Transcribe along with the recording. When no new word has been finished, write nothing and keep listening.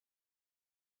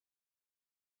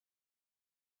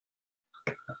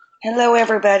Hello,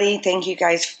 everybody. Thank you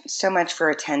guys so much for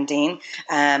attending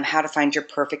How to Find Your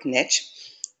Perfect Niche.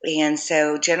 And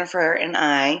so Jennifer and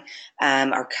I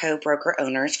are co-broker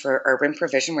owners for Urban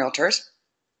Provision Realtors.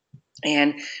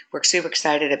 And we're super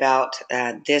excited about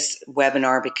this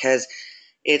webinar because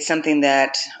it's something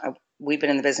that we've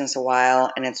been in the business a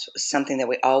while, and it's something that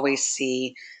we always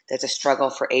see that's a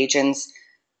struggle for agents,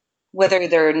 whether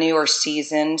they're new or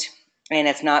seasoned. And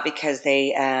it's not because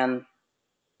they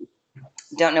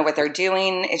don't know what they're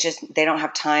doing. It's just they don't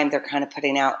have time. They're kind of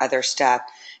putting out other stuff.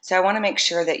 So I want to make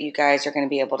sure that you guys are going to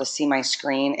be able to see my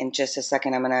screen in just a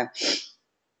second. I'm going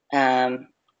to,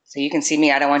 so you can see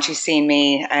me. I don't want you seeing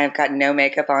me. I've got no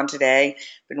makeup on today.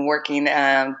 Been working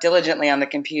diligently on the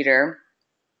computer.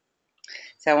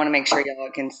 So I want to make sure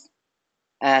y'all can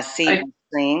see my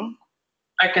screen.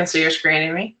 I can see your screen,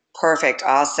 Amy. Perfect.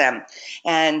 Awesome.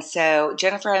 And so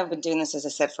Jennifer and I have been doing this, as I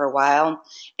said, for a while,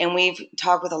 and we've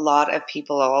talked with a lot of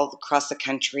people all across the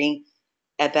country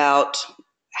about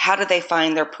how do they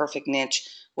find their perfect niche?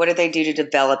 What do they do to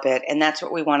develop it? And that's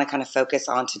what we want to kind of focus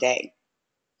on today.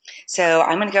 So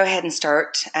I'm going to go ahead and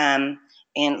start. And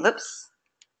oops,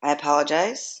 I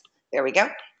apologize. There we go.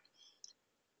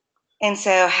 And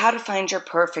so how to find your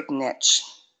perfect niche.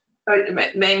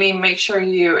 Maybe make sure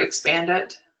you expand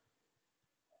it.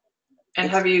 And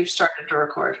It's, have you started to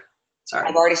record? Sorry.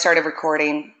 I've already started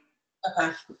recording.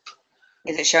 Okay.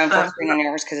 Is it showing full screen on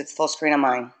yours? Because it's full screen on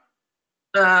mine.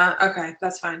 Okay,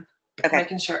 that's fine. Okay.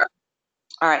 Making sure.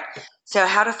 All right. So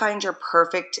how to find your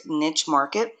perfect niche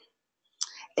market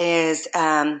is,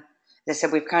 as I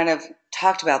said, we've kind of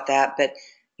talked about that, but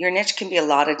your niche can be a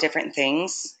lot of different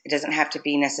things. It doesn't have to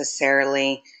be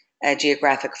necessarily a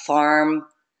geographic farm.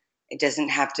 It doesn't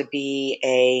have to be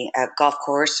a golf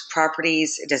course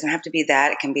properties. It doesn't have to be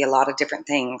that. It can be a lot of different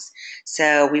things.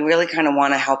 So we really kind of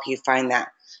want to help you find that.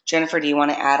 Jennifer, do you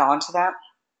want to add on to that?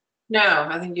 No,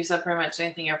 I think you said pretty much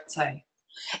anything I would say.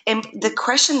 And the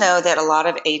question, though, that a lot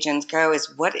of agents go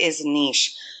is, what is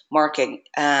niche market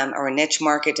or a niche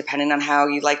market, depending on how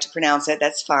you like to pronounce it?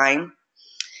 That's fine.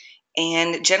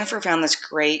 And Jennifer found this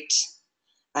great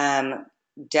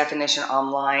definition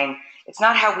online. It's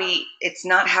not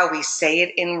how we say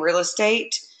it in real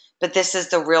estate, but this is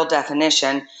the real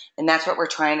definition, and that's what we're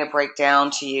trying to break down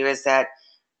to you. Is that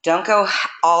don't go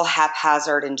all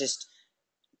haphazard and just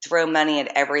throw money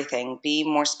at everything. Be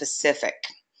more specific.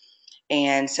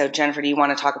 And so, Jennifer, do you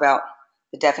want to talk about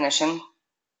the definition?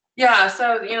 Yeah,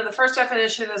 so the first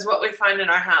definition is what we find in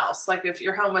our house. Like if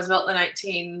your home was built in the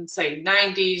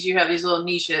 90s, you have these little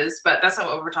niches, but that's not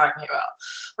what we're talking about.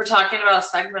 We're talking about a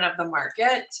segment of the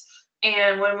market.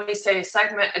 And when we say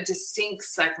segment, a distinct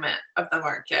segment of the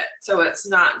market. So it's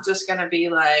not just going to be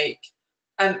like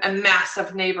a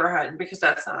massive neighborhood, because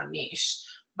that's not a niche.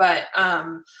 But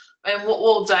and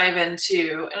we'll dive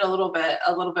into in a little bit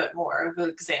more of the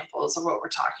examples of what we're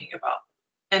talking about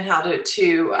and how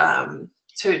to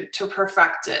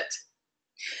perfect it.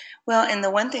 Well, and the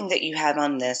one thing that you have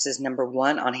on this is number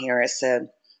one on here is a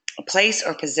place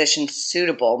or position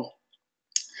suitable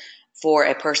for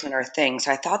a person or thing.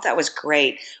 So I thought that was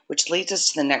great, which leads us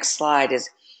to the next slide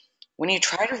is when you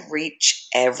try to reach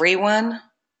everyone,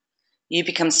 you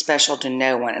become special to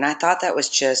no one. And I thought that was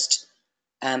just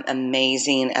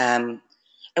amazing. And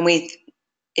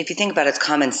if you think about it, it's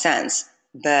common sense,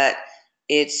 but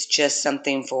it's just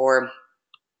something for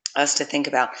us to think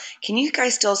about. Can you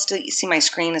guys still see my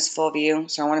screen is full view?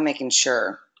 So I want to make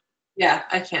sure. Yeah,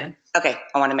 I can. Okay,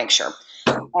 I want to make sure.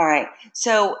 All right.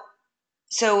 So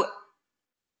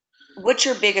what's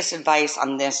your biggest advice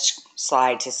on this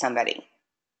slide to somebody?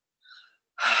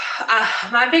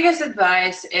 My biggest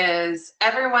advice is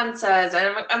everyone says,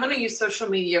 and I'm going to use social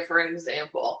media for an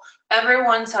example.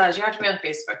 Everyone says you have to be on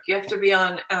Facebook, you have to be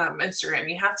on Instagram,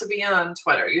 you have to be on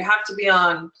Twitter, you have to be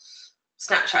on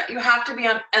Snapchat, you have to be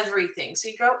on everything.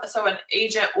 So an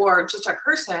agent or just a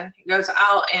person goes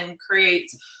out and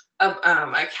creates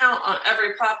an account on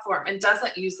every platform and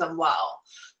doesn't use them well.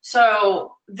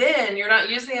 So then you're not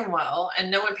using them well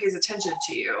and no one pays attention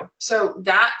to you. So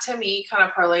that to me kind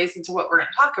of parlays into what we're going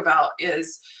to talk about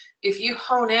is if you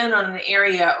hone in on an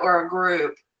area or a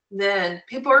group, then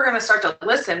people are going to start to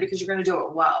listen because you're going to do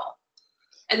it well.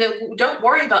 And then don't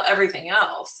worry about everything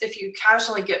else. If you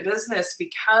casually get business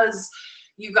because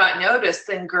you got noticed,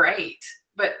 then great.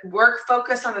 But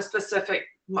focus on a specific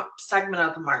segment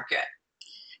of the market.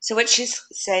 So what she's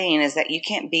saying is that you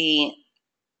can't be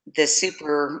the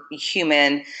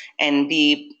superhuman and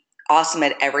be awesome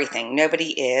at everything.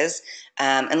 Nobody is,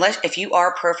 unless if you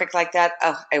are perfect like that.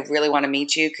 Oh, I really want to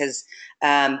meet you because,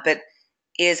 but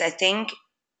I think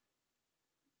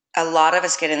a lot of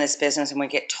us get in this business and we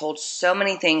get told so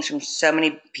many things from so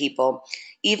many people,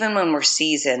 even when we're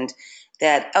seasoned,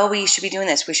 that, oh, we should be doing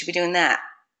this, we should be doing that.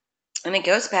 And it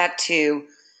goes back to,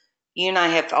 you and I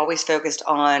have always focused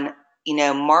on,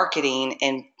 marketing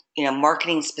and,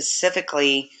 marketing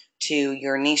specifically to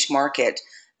your niche market.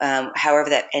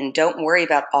 However, and don't worry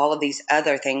about all of these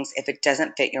other things if it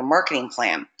doesn't fit your marketing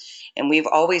plan. And we've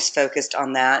always focused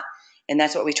on that. And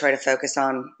that's what we try to focus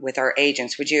on with our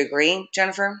agents. Would you agree,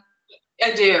 Jennifer?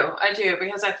 I do,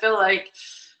 because I feel like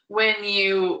when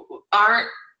you aren't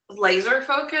laser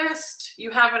focused,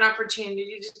 you have an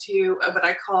opportunity to what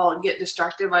I call get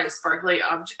distracted by sparkly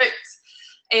objects,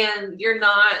 and you're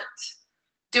not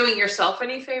doing yourself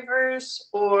any favors.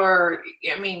 Or,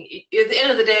 I mean, at the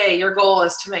end of the day, your goal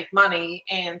is to make money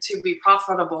and to be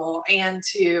profitable and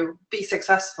to be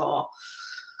successful.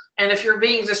 And if you're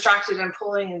being distracted and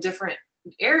pulling in different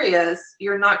areas,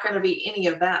 you're not going to be any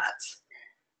of that.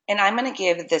 And I'm going to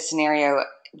give the scenario,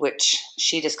 which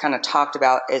she just kind of talked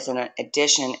about as an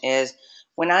addition, is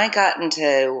when I got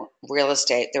into real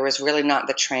estate, there was really not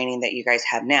the training that you guys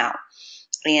have now.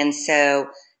 And so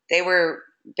they were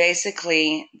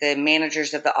basically, the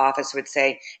managers of the office would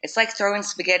say, it's like throwing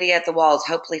spaghetti at the walls,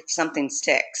 hopefully something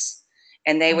sticks.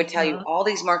 And they would tell you all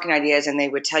these marketing ideas, and they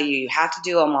would tell you have to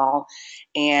do them all.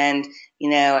 And,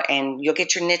 and you'll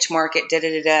get your niche market,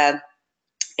 da-da-da-da.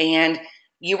 And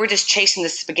you were just chasing the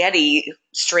spaghetti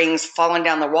strings falling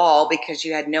down the wall because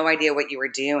you had no idea what you were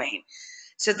doing.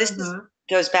 So this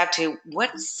goes back to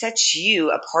what sets you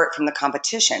apart from the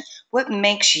competition. What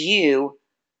makes you,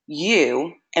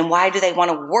 you, and why do they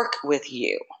want to work with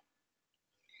you?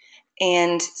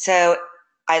 And so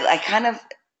I kind of,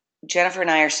 Jennifer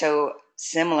and I are so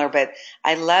similar, but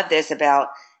I love this about,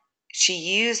 she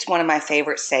used one of my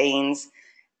favorite sayings,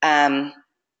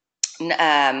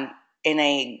 in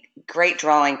a great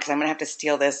drawing, because I'm going to have to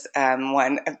steal this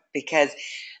one, because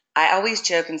I always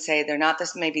joke and say they're not the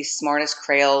maybe smartest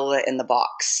Crayola in the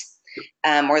box,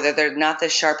 or they're not the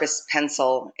sharpest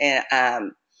pencil.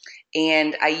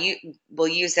 And I will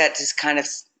use that to kind of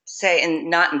say, and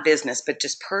not in business, but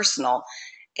just personal.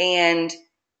 And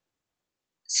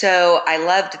so I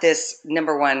loved this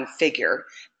number one figure,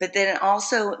 but then it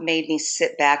also made me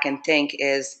sit back and think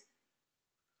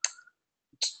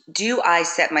do I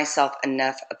set myself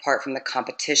enough apart from the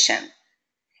competition?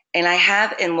 And I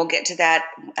have, and we'll get to that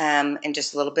in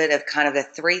just a little bit, of kind of the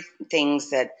three things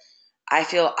that I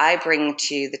feel I bring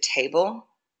to the table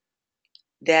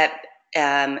that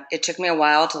it took me a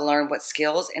while to learn what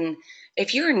skills. And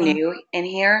if you're new in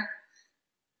here,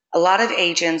 a lot of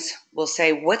agents will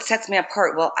say, what sets me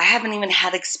apart? Well, I haven't even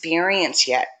had experience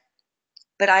yet.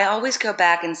 But I always go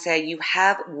back and say, you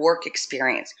have work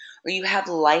experience or you have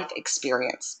life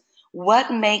experience.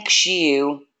 What makes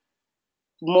you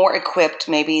more equipped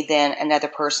maybe than another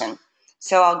person?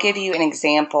 So I'll give you an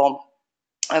example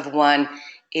of one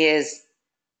is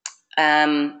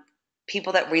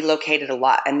people that relocated a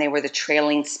lot, and they were the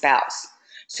trailing spouse.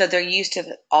 So they're used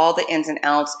to all the ins and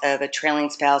outs of a trailing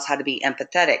spouse, how to be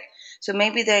empathetic. So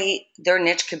maybe their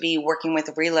niche could be working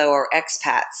with relo or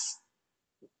expats.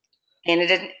 And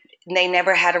they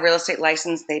never had a real estate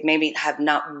license. They maybe have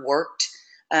not worked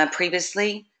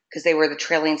previously because they were the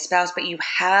trailing spouse, but you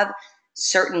have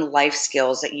certain life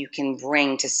skills that you can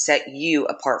bring to set you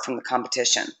apart from the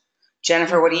competition.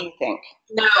 Jennifer, what do you think?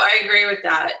 No, I agree with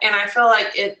that. And I feel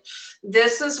like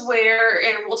this is where,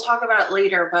 and we'll talk about it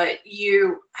later, but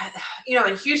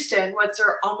in Houston, what's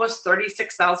there, almost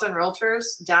 36,000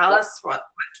 realtors, Dallas,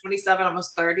 27,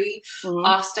 almost 30,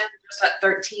 Austin, just at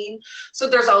 13. So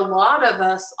there's a lot of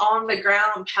us on the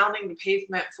ground pounding the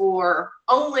pavement for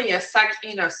only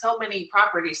so many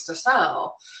properties to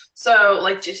sell. So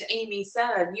like just Amy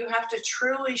said, you have to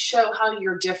truly show how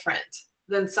you're different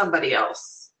than somebody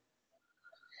else.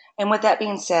 And with that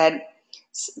being said,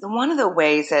 one of the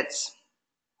ways that's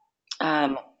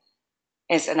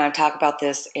is, and I talk about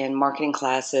this in marketing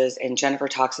classes, and Jennifer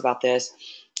talks about this,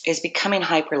 is becoming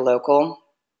hyper-local,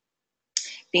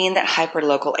 being that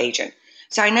hyper-local agent.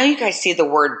 So I know you guys see the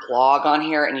word blog on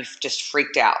here and you've just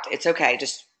freaked out. It's okay.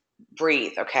 Just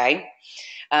breathe, okay,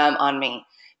 on me.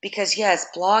 Because yes,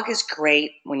 blog is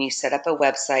great when you set up a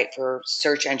website for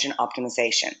search engine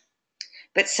optimization.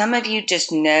 But some of you just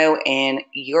know in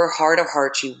your heart of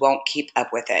hearts you won't keep up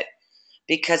with it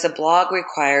because a blog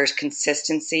requires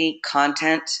consistency,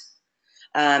 content,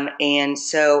 and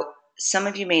so some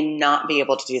of you may not be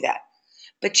able to do that.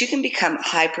 But you can become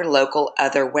hyper-local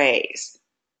other ways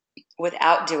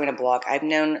without doing a blog. I've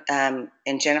known, and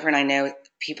Jennifer and I know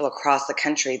people across the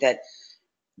country that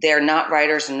they're not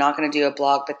writers and not going to do a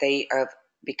blog, but they have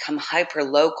become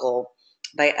hyper-local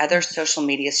by other social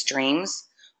media streams,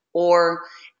 or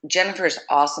Jennifer is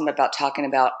awesome about talking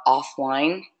about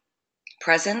offline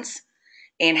presence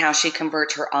and how she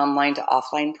converts her online to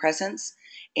offline presence.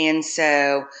 And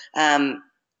so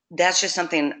that's just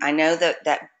something I know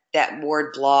that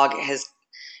word blog has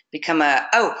become a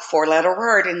four-letter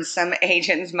word in some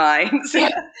agents' minds.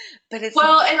 But it's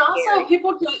well, and also scary.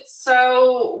 people get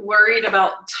so worried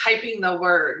about typing the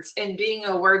words and being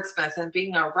a wordsmith and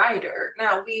being a writer.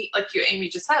 Now, we, like you, Amy,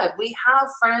 just said, we have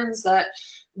friends that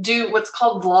do what's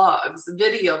called vlogs,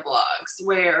 video blogs,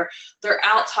 where they're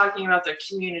out talking about their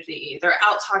community. They're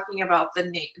out talking about the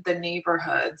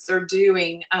neighborhoods. They're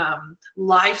doing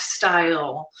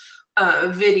lifestyle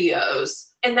videos.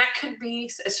 And that could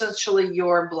be essentially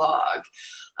your blog.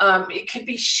 It could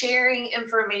be sharing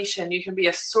information. You can be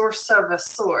a source of a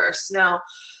source. Now,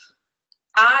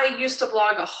 I used to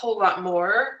blog a whole lot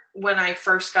more when I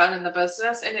first got in the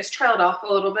business, and it's trailed off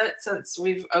a little bit since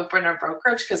we've opened our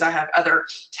brokerage because I have other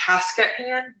tasks at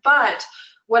hand. But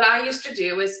what I used to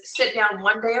do is sit down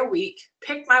one day a week,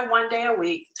 pick my one day a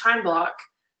week time block,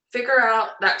 figure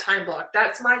out that time block.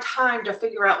 That's my time to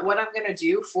figure out what I'm going to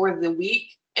do for the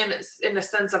week. And it's in a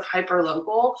sense of hyper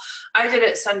local. I did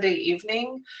it Sunday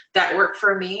evening. That worked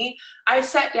for me. I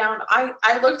sat down,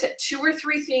 I looked at 2 or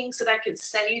 3 things that I could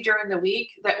say during the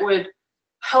week that would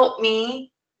help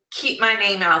me keep my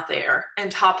name out there and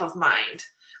top of mind.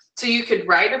 So you could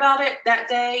write about it that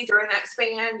day during that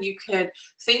span. You could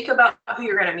think about who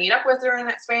you're going to meet up with during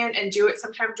that span and do it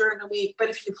sometime during the week. But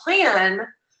if you plan,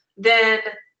 then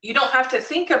you don't have to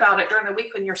think about it during the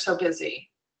week when you're so busy.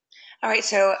 All right,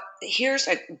 so here's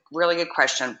a really good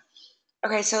question.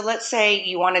 Okay, so let's say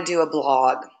you want to do a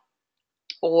blog,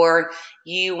 or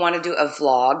you want to do a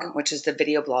vlog, which is the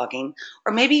video blogging,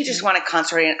 or maybe you just want to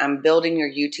concentrate on building your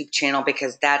YouTube channel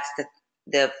because that's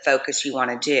the focus you want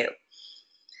to do.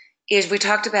 Is we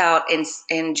talked about,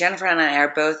 and Jennifer and I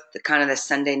are both the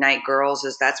Sunday night girls,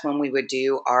 is that's when we would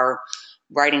do our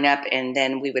writing up, and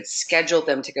then we would schedule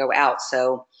them to go out.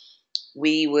 So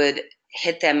we would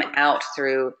hit them out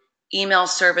through email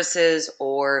services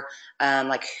or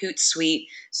like Hootsuite.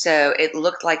 So it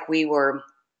looked like we were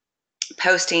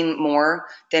posting more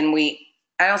than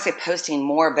I don't say posting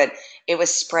more, but it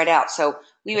was spread out. So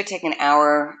we would take an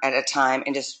hour at a time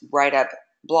and just write up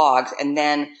blogs. And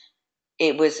then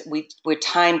we would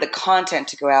time the content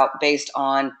to go out based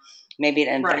on maybe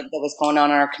an event that was going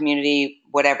on in our community,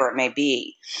 whatever it may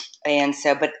be. And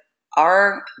so, but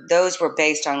those were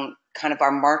based on kind of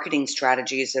our marketing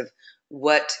strategies of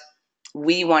what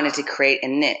we wanted to create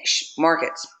in niche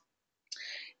markets.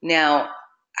 Now,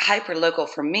 hyperlocal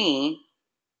for me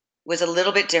was a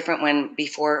little bit different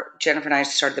before Jennifer and I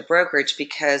started the brokerage,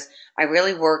 because I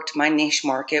really worked, my niche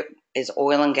market is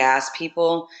oil and gas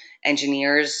people,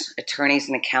 engineers, attorneys,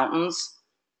 and accountants.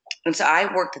 And so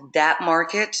I worked that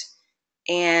market,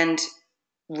 and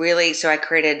really, so I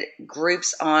created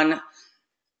groups on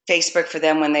Facebook for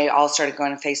them when they all started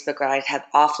going to Facebook. I'd have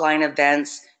offline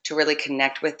events to really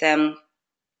connect with them.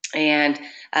 And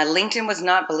LinkedIn was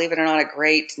not, believe it or not, a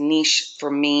great niche for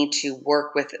me to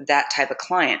work with that type of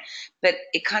client. But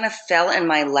it kind of fell in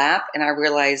my lap, and I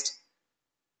realized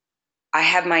I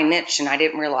have my niche, and I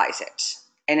didn't realize it.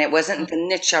 And it wasn't the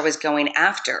niche I was going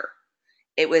after.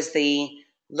 It was the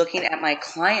looking at my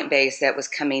client base that was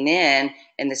coming in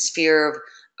the sphere of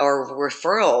or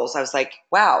referrals. I was like,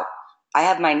 wow, I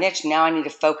have my niche. Now I need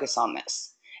to focus on this.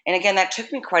 And again, that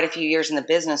took me quite a few years in the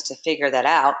business to figure that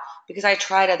out, because I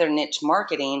tried other niche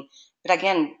marketing, but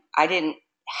again, I didn't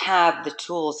have the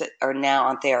tools that are now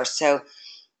out there. So,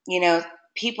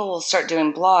 people will start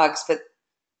doing blogs, but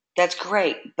that's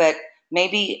great. But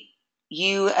maybe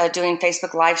you doing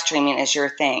Facebook live streaming is your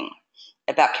thing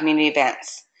about community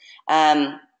events.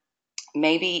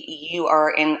 Maybe you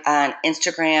are in an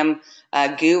Instagram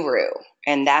guru,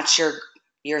 and that's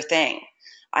your thing.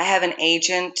 I have an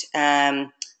agent,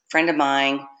 friend of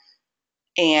mine,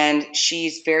 and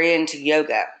she's very into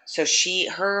yoga. So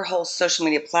her whole social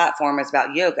media platform is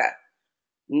about yoga.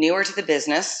 Newer to the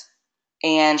business,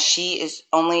 and she is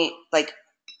only like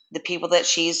the people that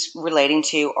she's relating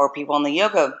to are people in the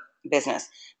yoga business,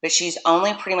 but she's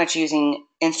only pretty much using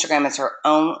Instagram as her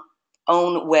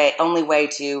only way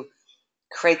to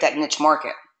create that niche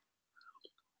market.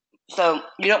 So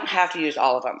you don't have to use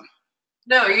all of them.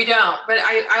 No, you don't. But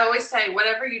I always say,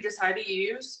 whatever you decide to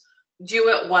use, do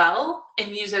it well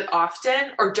and use it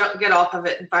often, or don't get off of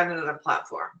it and find another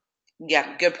platform.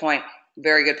 Yeah, good point.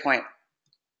 Very good point.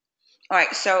 All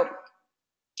right, so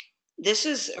this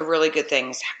is a really good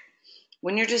thing.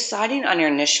 When you're deciding on your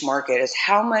niche market, is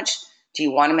how much do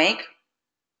you want to make?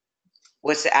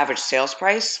 What's the average sales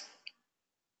price?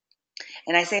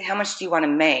 and I say, how much do you want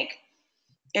to make?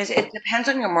 Is it depends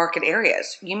on your market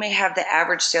areas. You may have the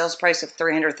average sales price of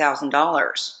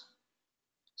 $300,000.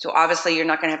 So obviously you're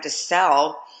not going to have to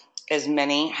sell as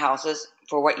many houses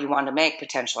for what you want to make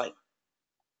potentially.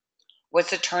 What's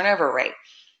the turnover rate?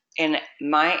 In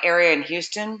my area in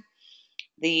Houston,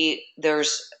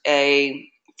 there's a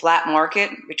flat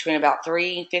market between about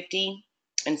 350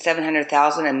 and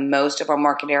 700,000 in most of our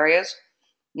market areas.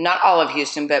 Not all of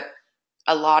Houston, but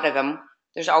a lot of them.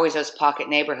 There's always those pocket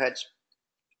neighborhoods.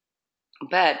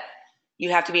 But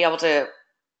you have to be able to,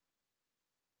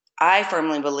 I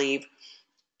firmly believe,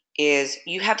 is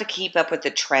you have to keep up with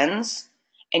the trends,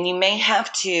 and you may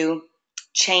have to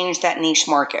change that niche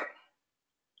market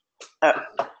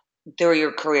through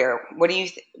your career. What do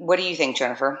you think,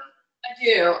 Jennifer? I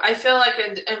do. I feel like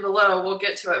in below, we'll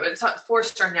get to it, but it's not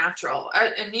forced or natural.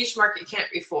 A niche market can't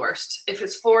be forced. If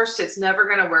it's forced, it's never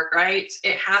going to work right.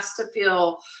 It has to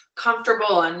feel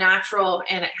comfortable and natural,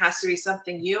 and it has to be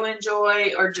something you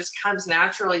enjoy or just comes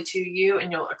naturally to you,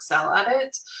 and you'll excel at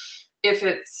it. If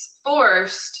it's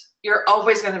forced, you're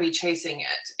always going to be chasing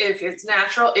it. If it's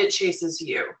natural, it chases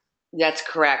you. That's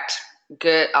correct.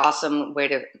 Good, awesome way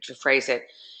to phrase it.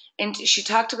 And she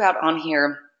talked about on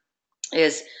here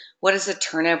is what is the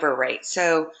turnover rate?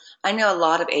 So I know a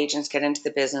lot of agents get into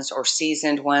the business, or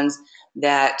seasoned ones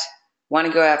that want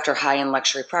to go after high-end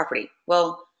luxury property.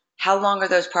 Well, how long are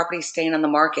those properties staying on the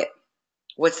market?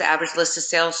 What's the average listed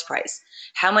sales price?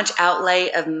 How much outlay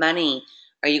of money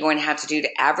are you going to have to do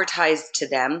to advertise to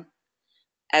them,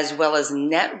 as well as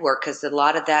network? Because a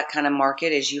lot of that kind of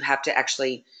market is you have to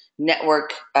actually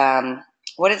network.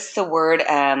 What is the word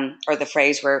or the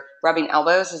phrase where rubbing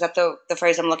elbows? Is that the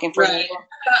phrase I'm looking for? Right.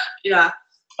 Yeah.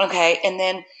 Okay. And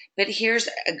then, but here's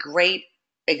a great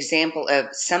example of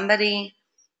somebody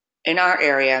in our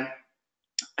area.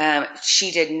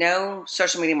 She did no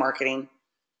social media marketing,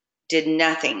 did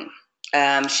nothing.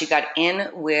 She got in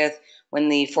with when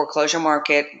the foreclosure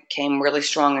market came really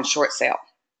strong in short sale.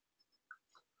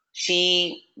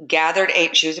 She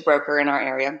was a broker in our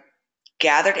area,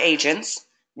 gathered agents,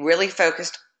 really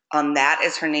focused on that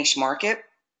as her niche market.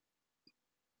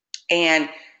 And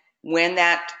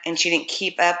and she didn't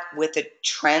keep up with the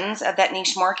trends of that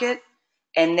niche market.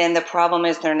 And then the problem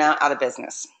is they're now out of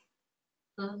business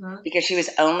because she was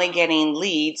only getting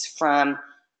leads from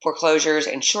foreclosures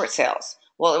and short sales.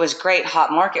 Well, it was great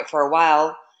hot market for a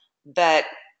while, but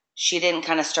she didn't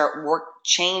kind of start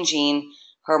changing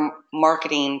her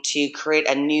marketing to create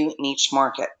a new niche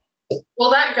market.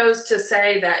 Well, that goes to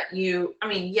say that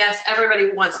yes,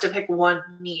 everybody wants to pick one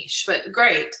niche, but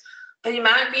great. But you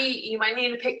might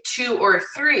need to pick 2 or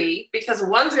 3 because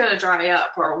one's going to dry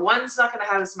up or one's not going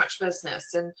to have as much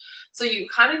business. And so you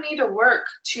kind of need to work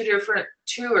 2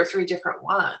 or 3 different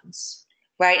ones.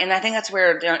 Right. And I think that's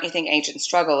where, don't you think, agents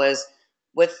struggle is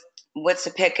with what's to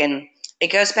pick. And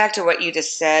it goes back to what you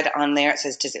just said on there. It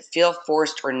says, does it feel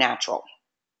forced or natural?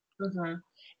 Mm-hmm.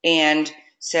 And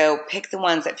so pick the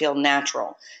ones that feel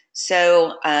natural.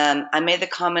 So I made the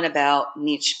comment about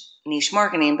niche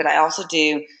marketing, but I also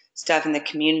do stuff in the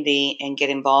community and get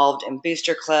involved in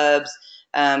booster clubs.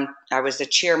 I was a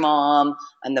cheer mom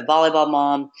and the volleyball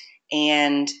mom.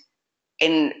 And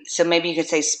so maybe you could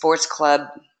say sports club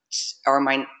or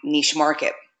my niche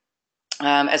market,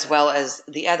 as well as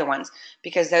the other ones,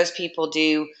 because those people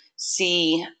do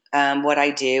see what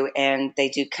I do and they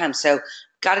do come. So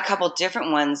got a couple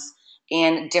different ones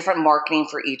and different marketing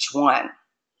for each one.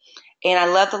 And I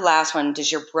love the last one.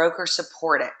 Does your broker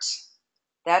support it?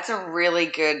 That's a really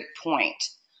good point.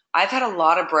 I've had a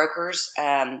lot of brokers,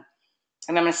 and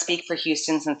I'm going to speak for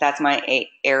Houston since that's my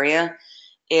area,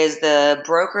 is the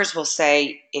brokers will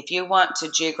say, if you want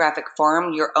to geographic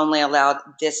farm, you're only allowed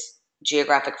this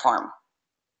geographic farm.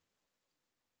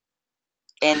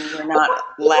 And you're not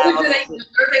allowed.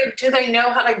 Do they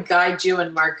know how to guide you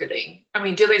in marketing? I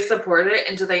mean, do they support it,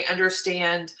 and do they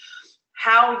understand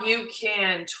how you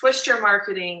can twist your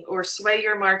marketing or sway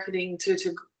your marketing to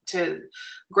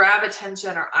grab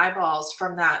attention or eyeballs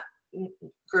from that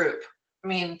group? I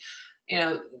mean,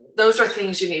 those are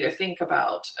things you need to think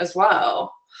about as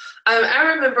well.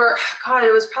 I remember, God,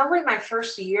 it was probably my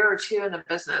first year or 2 in the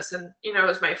business, and it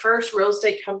was my first real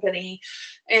estate company.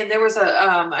 And there was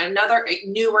another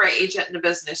newer agent in the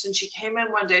business, and she came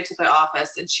in one day to the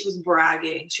office, and she was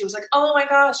bragging. She was like, "Oh my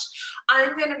gosh,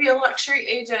 I'm going to be a luxury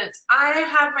agent. I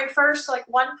have my first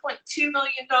 $1.2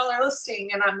 million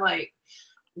listing," and I'm like,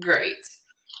 "Great."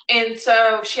 And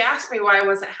so she asked me why I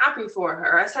wasn't happy for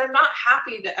her. I said, it's not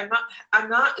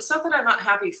that I'm not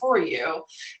happy for you.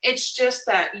 It's just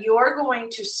that you're going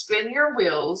to spin your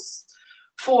wheels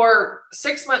for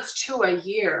 6 months to a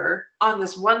year on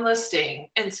this one listing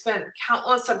and spent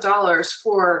countless of dollars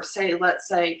for, say, let's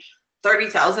say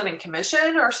 30,000 in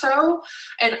commission or so,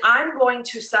 and I'm going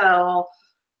to sell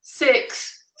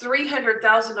 6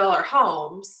 $300,000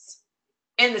 homes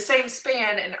in the same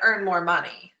span and earn more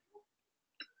money.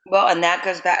 Well, and that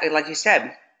goes back, like you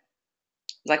said,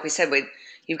 like we said,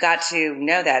 you've got to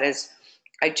know that is,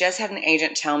 I just had an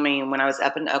agent tell me when I was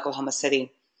up in Oklahoma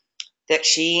City that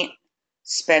she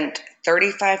spent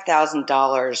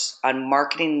 $35,000 on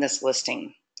marketing this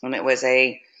listing, and it was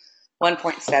a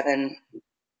 1.7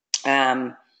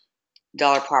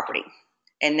 dollar property,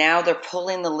 and now they're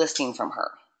pulling the listing from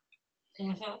her.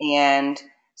 And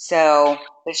so,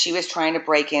 but she was trying to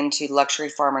break into luxury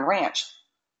farm and ranch.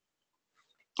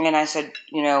 And I said,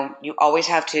 you always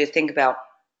have to think about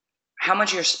how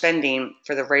much you're spending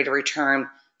for the rate of return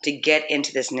to get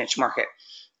into this niche market.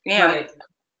 Yeah. Right.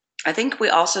 I think we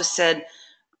also said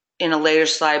in a later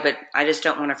slide, but I just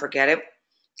don't want to forget it,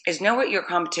 is know what your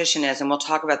competition is. And we'll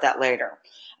talk about that later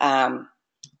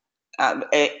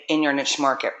in your niche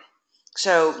market.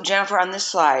 So Jennifer, on this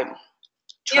slide.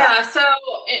 Yeah, so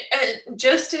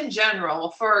just in general,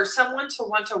 for someone to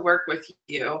want to work with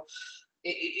you,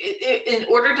 in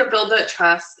order to build that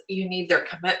trust, you need their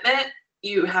commitment.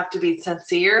 You have to be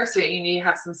sincere, so you need to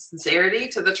have some sincerity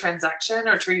to the transaction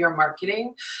or to your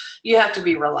marketing. You have to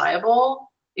be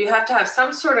reliable. You have to have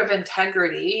some sort of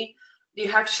integrity. You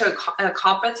have to show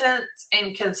competence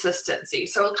and consistency.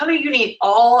 So kind of you need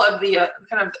all of the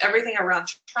kind of everything around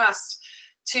trust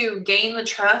to gain the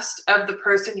trust of the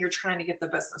person you're trying to get the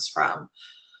business from.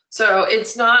 So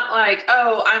it's not like,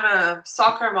 oh, I'm a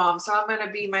soccer mom, so I'm going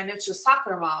to be my niche of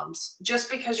soccer moms.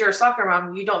 Just because you're a soccer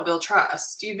mom, you don't build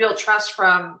trust. You build trust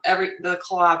from the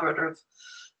collaborative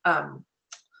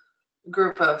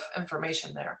group of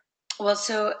information there. Well,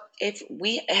 so if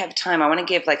we have time, I want to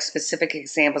give like specific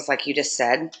examples like you just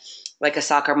said, like a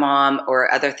soccer mom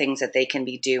or other things that they can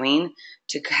be doing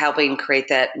to helping create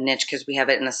that niche, because we have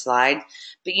it in the slide.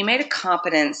 But you made a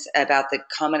comment about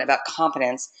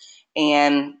competence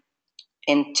and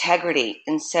integrity.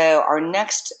 And so our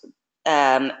next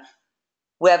webinar,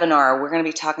 we're going to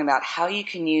be talking about how you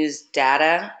can use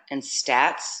data and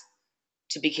stats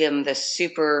to become the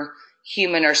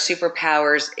superhuman or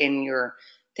superpowers in your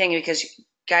thing. Because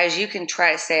guys, you can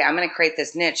try to say, I'm going to create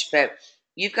this niche, but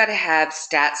you've got to have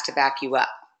stats to back you up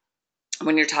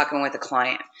when you're talking with a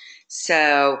client.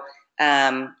 So,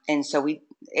 I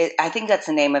think that's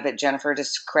the name of it, Jennifer.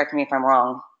 Just correct me if I'm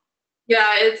wrong. Yeah,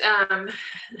 it's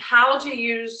how to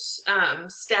use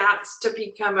stats to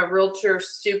become a realtor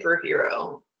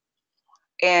superhero.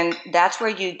 And that's where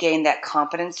you gain that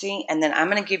competency. And then I'm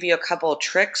going to give you a couple of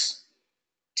tricks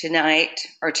tonight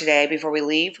or today before we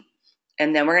leave.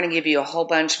 And then we're going to give you a whole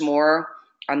bunch more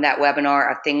on that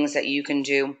webinar of things that you can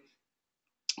do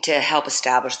to help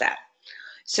establish that.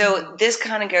 So this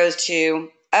kind of goes to,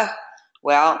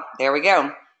 there we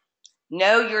go.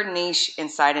 Know your niche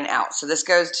inside and out. So this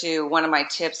goes to one of my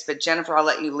tips, but Jennifer, I'll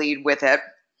let you lead with it.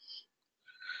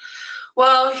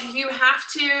 Well, you have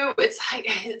to, it's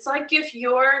like if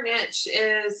your niche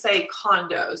is, say,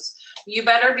 condos, you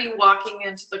better be walking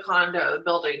into the condo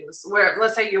buildings where,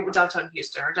 let's say you're downtown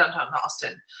Houston or downtown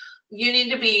Austin. You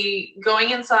need to be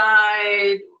going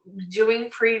inside, doing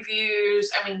previews.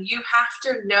 I mean, you have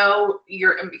to know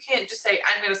you can't just say,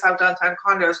 I'm going to sell downtown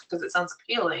condos because it sounds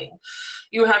appealing.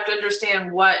 You have to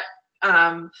understand what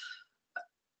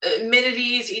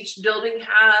amenities each building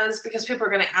has, because people are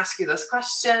going to ask you those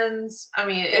questions. I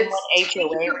mean, it's taking a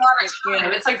lot of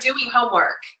time. It's like doing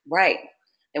homework. Right.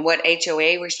 And what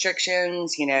HOA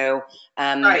restrictions,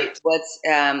 right. What's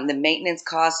the maintenance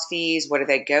cost fees? What do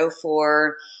they go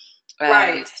for?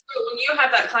 Right. So when you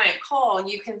have that client call,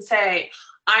 you can say,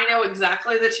 I know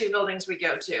exactly the 2 buildings we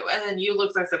go to. And then you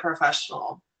look like the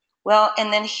professional. Well,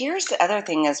 and then here's the other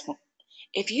thing is,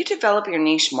 if you develop your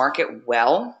niche market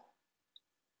well,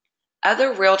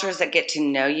 other realtors that get to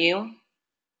know you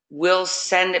will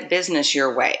send business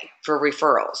your way for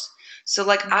referrals. So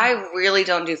I really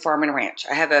don't do farm and ranch.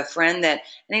 I have a friend that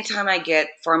anytime I get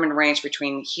farm and ranch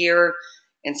between here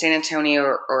in San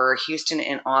Antonio or Houston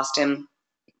and Austin,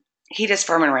 he does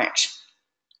farm and ranch.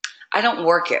 I don't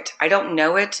work it. I don't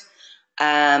know it.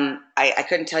 I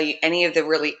couldn't tell you any of the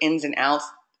really ins and outs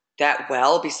that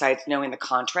well besides knowing the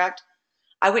contract.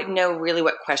 I wouldn't know really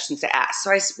what questions to ask.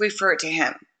 So I refer it to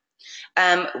him.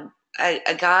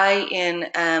 A guy in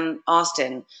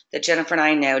Austin that Jennifer and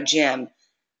I know, Jim,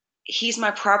 he's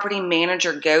my property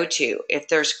manager go-to. If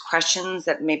there's questions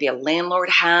that maybe a landlord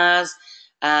has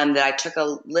that I took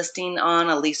a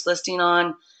lease listing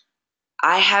on,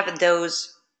 I have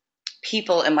those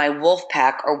people in my wolf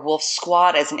pack or wolf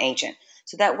squad as an agent.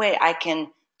 So that way I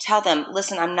can tell them,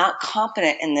 listen, I'm not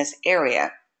confident in this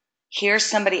area. Here's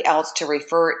somebody else to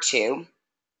refer it to.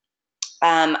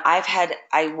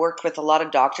 I worked with a lot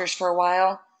of doctors for a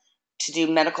while to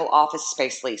do medical office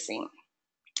space leasing.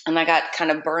 And I got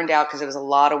kind of burned out because it was a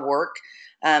lot of work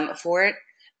for it.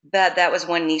 But that was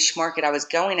one niche market I was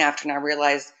going after, and I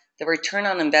realized the return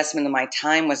on investment of my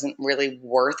time wasn't really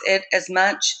worth it as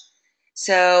much.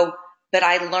 So, but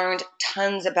I learned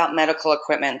tons about medical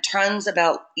equipment, tons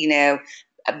about,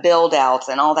 build outs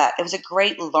and all that. It was a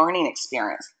great learning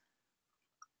experience.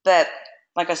 But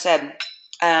like I said,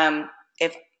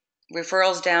 if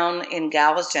referrals down in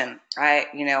Galveston,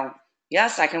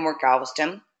 yes, I can work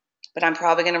Galveston, but I'm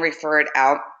probably going to refer it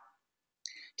out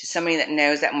to somebody that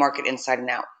knows that market inside and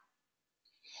out.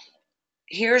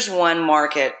 Here's one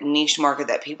niche market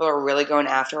that people are really going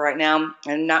after right now.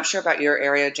 I'm not sure about your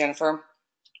area, Jennifer.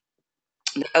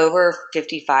 The over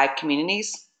 55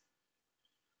 communities.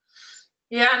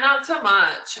 Yeah, not so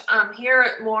much. Here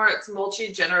it's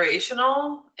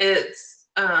multi-generational. It's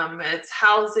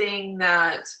housing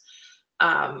that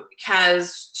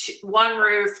has one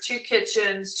roof, two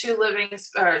kitchens, two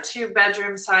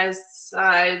bedroom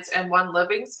sides, and one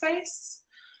living space.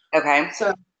 Okay. So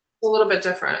it's a little bit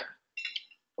different.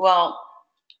 Well,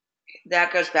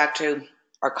 that goes back to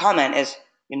our comment is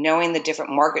knowing the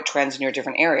different market trends in your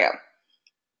different area.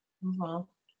 Mm-hmm.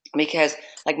 Because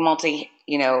like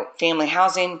family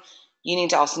housing, you need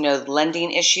to also know the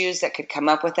lending issues that could come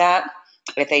up with that.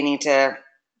 If they need to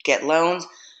get loans,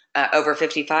 over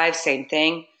 55, same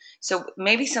thing. So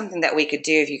maybe something that we could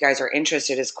do if you guys are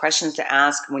interested is questions to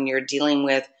ask when you're dealing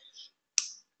with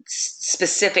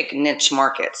specific niche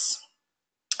markets.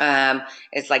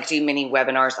 It's like do mini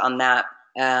webinars on that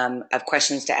of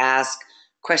questions to ask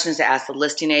the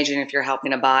listing agent if you're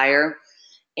helping a buyer,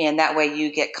 and that way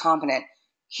you get confident.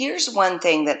 Here's one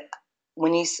thing that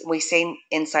when we say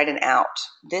inside and out,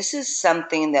 this is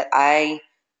something that I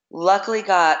luckily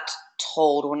got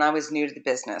told when I was new to the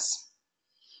business.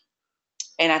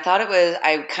 And I thought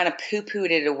I kind of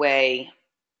poo-pooed it away,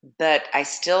 but I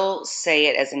still say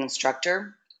it as an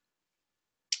instructor.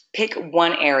 Pick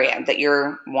one area that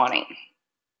you're wanting.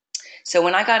 So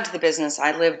when I got into the business,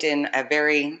 I lived in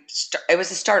it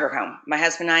was a starter home. My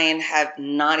husband and I have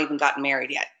not even gotten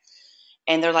married yet.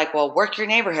 And they're like, well, work your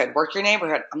neighborhood.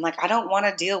 I'm like, I don't want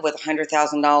to deal with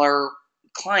 $100,000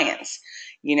 clients.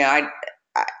 I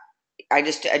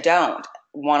don't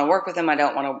want to work with them. I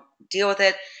don't want to deal with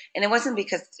it. And it wasn't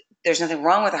because there's nothing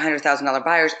wrong with $100,000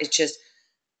 buyers. It's just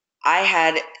I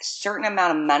had a certain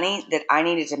amount of money that I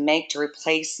needed to make to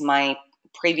replace my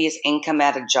previous income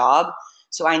at a job.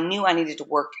 So I knew I needed to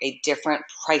work a different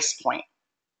price point.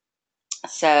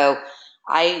 So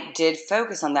I did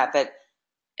focus on that, but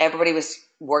everybody was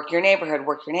work your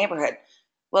neighborhood.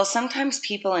 Well, sometimes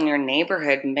people in your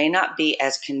neighborhood may not be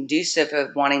as conducive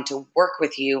of wanting to work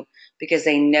with you because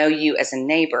they know you as a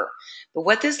neighbor. But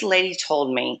what this lady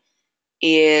told me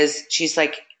is she's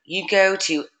like, you go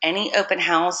to any open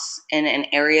house in an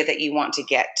area that you want to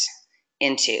get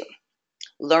into.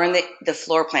 Learn the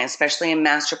floor plan, especially in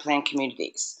master plan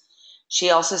communities. She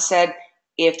also said,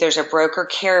 if there's a broker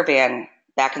caravan,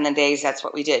 back in the days, that's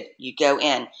what we did. You go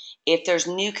in. If there's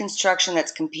new construction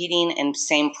that's competing in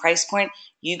same price point,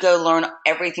 you go learn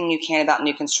everything you can about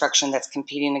new construction that's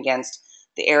competing against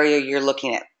the area you're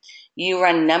looking at. You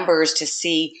run numbers to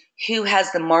see who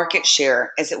has the market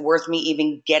share. Is it worth me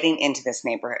even getting into this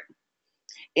neighborhood?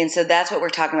 And so that's what we're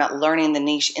talking about, learning the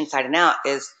niche inside and out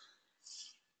is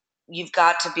you've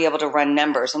got to be able to run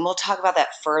numbers. And we'll talk about that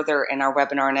further in our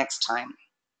webinar next time.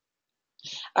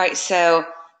 All right, so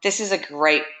this is a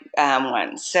great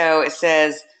one. So it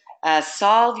says,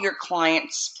 solve your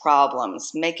client's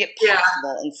problems. Make it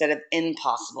possible instead of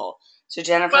impossible. So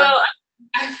Jennifer? Well,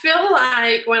 I feel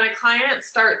like when a client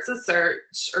starts a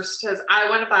search or says, I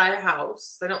want to buy a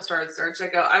house, they don't start a search, they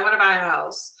go, I want to buy a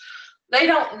house. They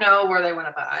don't know where they want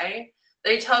to buy.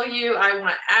 They tell you, I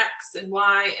want X and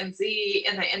Y and Z,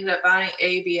 and they end up buying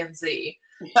A, B, and Z.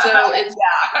 So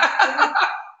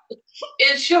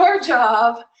it's your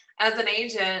job as an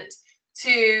agent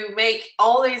to make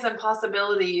all these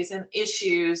impossibilities and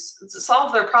issues,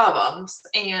 solve their problems.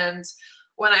 And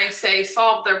when I say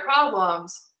solve their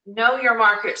problems, know your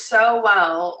market so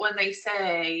well when they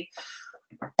say,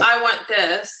 I want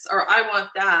this or I want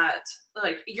that,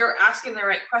 like you're asking the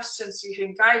right questions so you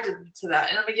can guide them to that.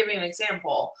 And let me give you an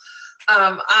example.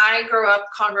 I grew up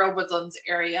Conroe Woodlands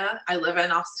area. I live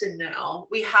in Austin now.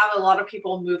 We have a lot of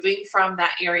people moving from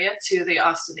that area to the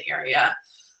Austin area.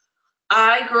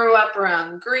 I grew up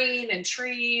around green and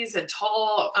trees and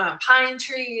tall pine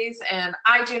trees, and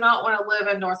I do not want to live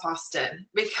in North Austin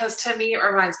because to me it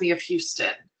reminds me of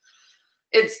Houston.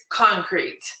 It's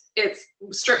concrete. It's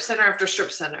strip center after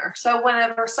strip center. So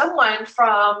whenever someone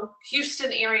from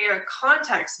Houston area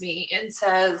contacts me and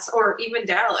says, or even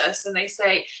Dallas, and they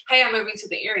say, "Hey, I'm moving to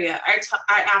the area," I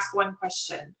ask one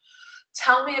question: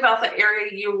 tell me about the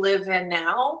area you live in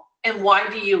now, and why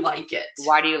do you like it?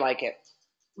 Why do you like it?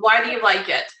 Why do you like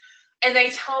it? And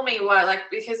they tell me why, like,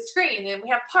 because it's green and we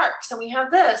have parks and we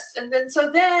have this. And then,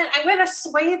 so then I'm going to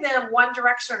sway them one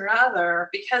direction or another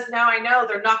because now I know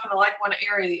they're not going to like one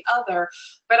area or the other,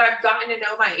 but I've gotten to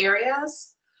know my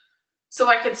areas so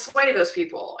I can sway those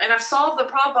people. And I've solved the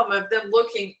problem of them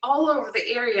looking all over the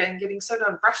area and getting so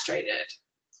damn frustrated.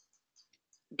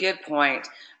 Good point.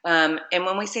 And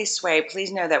when we say sway,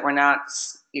 please know that we're not,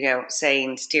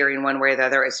 saying steering one way or the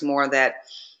other. It's more that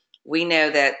we know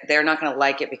that they're not going to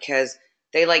like it because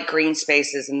they like green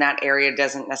spaces and that area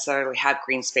doesn't necessarily have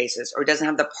green spaces or doesn't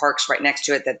have the parks right next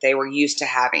to it that they were used to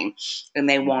having and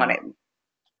they wanted.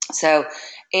 So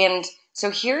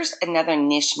here's another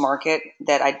niche market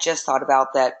that I just thought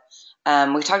about that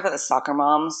we talked about the soccer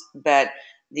moms, but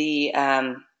you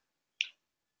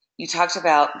talked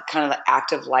about kind of the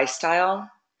active lifestyle,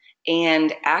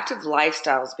 and active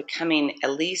lifestyle is becoming,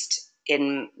 at least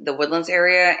in the Woodlands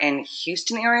area and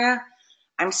Houston area,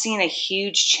 I'm seeing a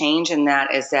huge change in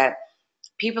that, is that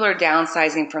people are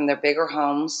downsizing from their bigger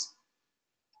homes,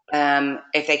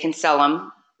 if they can sell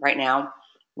them right now,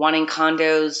 wanting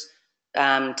condos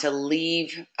to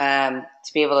leave, to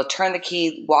be able to turn the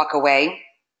key, walk away,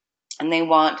 and they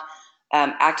want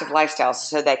active lifestyles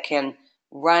so they can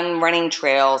running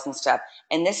trails and stuff.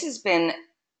 And this has been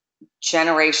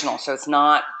generational, so it's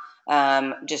not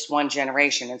just one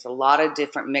generation. It's a lot of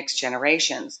different mixed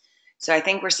generations. So I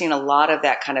think we're seeing a lot of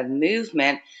that kind of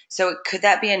movement. So could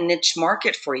that be a niche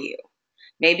market for you?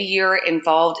 Maybe you're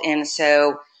involved in,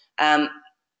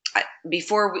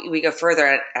 before we go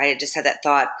further, I just had that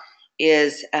thought,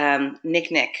 is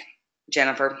Nick,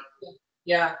 Jennifer.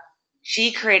 Yeah.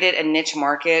 She created a niche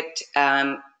market.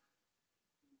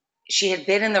 She had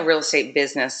been in the real estate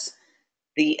business,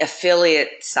 the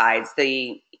affiliate sides,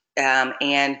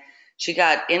 and she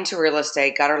got into real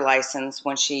estate, got her license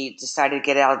when she decided to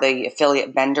get out of the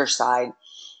affiliate vendor side.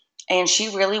 And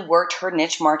she really worked, her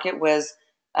niche market was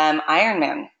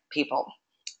Ironman people.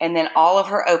 And then all of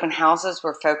her open houses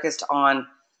were focused on,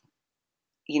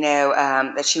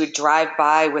 that she would drive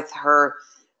by with her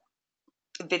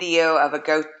video of a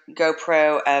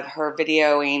GoPro of her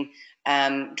videoing,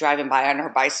 driving by on her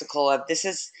bicycle of, this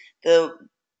is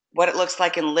what it looks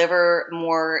like in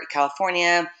Livermore,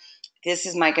 California. This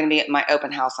is going to be at my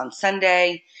open house on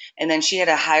Sunday. And then she had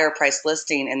a higher price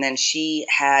listing, and then she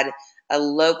had a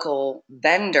local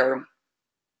vendor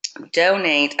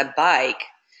donate a bike,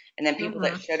 and then people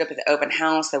that showed up at the open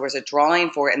house, there was a drawing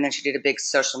for it, and then she did a big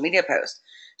social media post.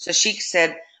 So she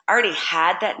said, I already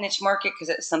had that niche market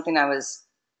because it's something I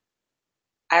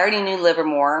already knew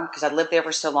Livermore because I lived there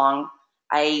for so long.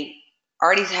 I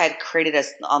already had created an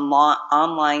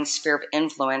online sphere of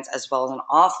influence as well as an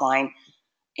offline.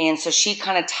 And so she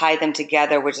kind of tied them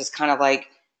together, which is kind of like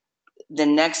the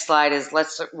next slide is,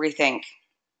 let's rethink,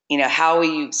 how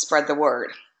will you spread the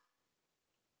word?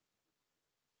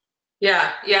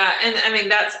 Yeah. And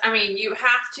you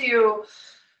have to,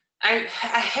 I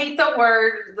hate the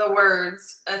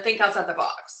words, think outside the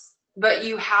box, but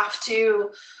you have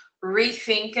to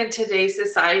rethink in today's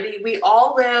society. We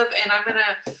all live, and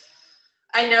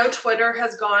I know Twitter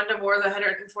has gone to more than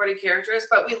 140 characters,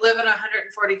 but we live in a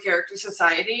 140 character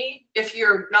society. If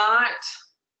you're not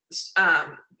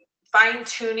fine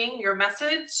tuning your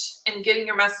message and getting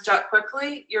your message out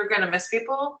quickly, you're going to miss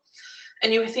people.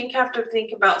 And you have to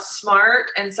think about smart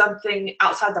and something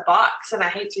outside the box. And I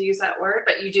hate to use that word,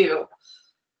 but you do.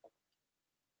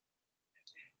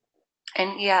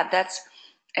 And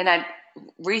and I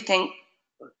rethink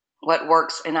what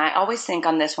works. And I always think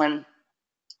on this one,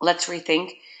 let's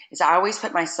rethink, is I always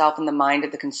put myself in the mind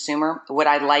of the consumer. Would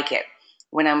I like it?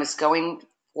 When I was going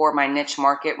for my niche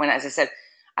market, as I said,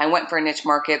 I went for a niche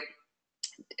market,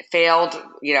 failed,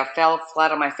 fell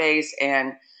flat on my face,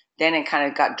 and then it kind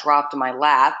of got dropped in my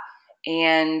lap.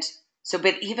 And so,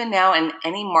 but even now, in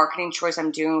any marketing choice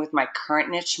I'm doing with my current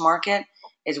niche market,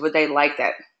 is would they like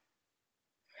that?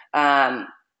 And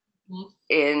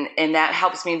that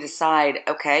helps me decide,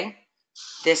 okay,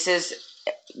 this is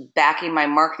backing my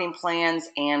marketing plans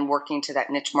and working to that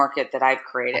niche market that I've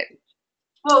created.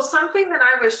 Well, something that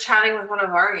I was chatting with one of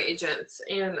our agents,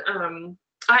 and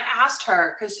I asked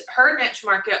her, because her niche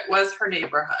market was her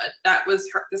neighborhood. This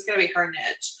is going to be her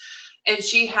niche. and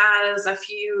she has a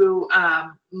few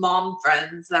mom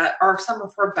friends that are some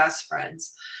of her best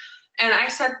friends. And I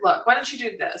said, look, why don't you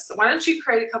do this? Why don't you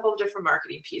create a couple of different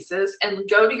marketing pieces and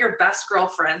go to your best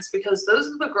girlfriends, because those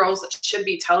are the girls that should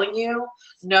be telling you,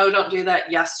 no, don't do that.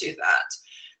 Yes, do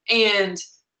that. And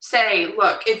say,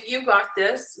 look, if you got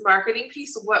this marketing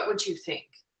piece, what would you think?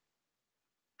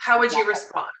 How would you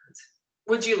respond?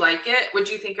 Would you like it? Would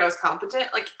you think I was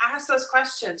competent? Like, ask those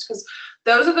questions, because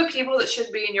those are the people that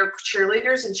should be in your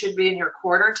cheerleaders and should be in your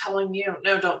corner telling you,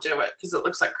 no, don't do it because it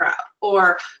looks like crap.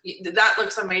 Or that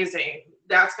looks amazing.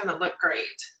 That's going to look great.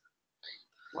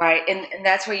 Right. And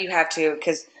that's where you have to,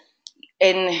 because,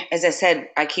 and as I said,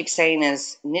 I keep saying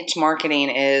is niche marketing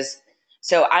is,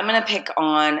 so I'm going to pick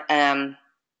on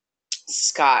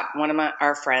Scott, one of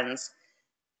our friends.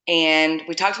 And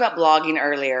we talked about blogging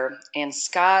earlier, and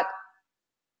Scott,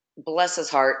 bless his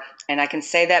heart, and I can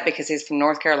say that because he's from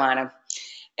North Carolina,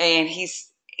 and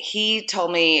he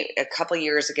told me a couple of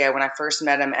years ago when I first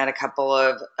met him at a couple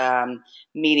of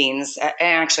meetings.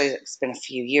 Actually, it's been a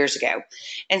few years ago,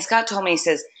 and Scott told me, he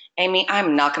says, "Amy,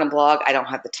 I'm not going to blog. I don't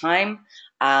have the time.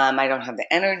 I don't have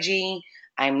the energy.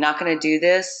 I'm not going to do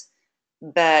this,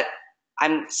 but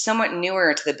I'm somewhat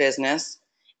newer to the business."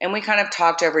 And we kind of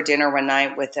talked over dinner one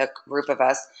night with a group of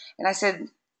us. And I said,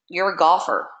 "You're a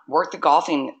golfer. Work the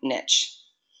golfing niche."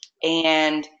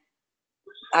 And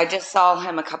I just saw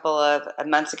him a couple of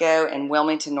months ago in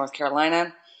Wilmington, North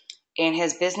Carolina. And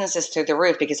his business is through the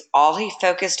roof because all he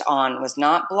focused on was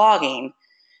not blogging,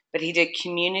 but he did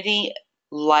community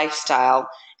lifestyle,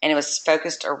 and it was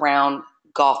focused around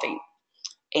golfing.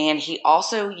 And he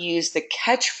also used the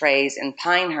catchphrase in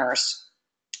Pinehurst,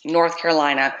 North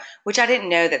Carolina, which I didn't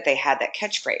know that they had that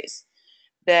catchphrase.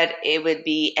 But it would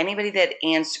be anybody that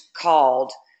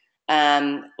called,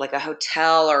 like a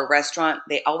hotel or a restaurant,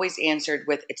 they always answered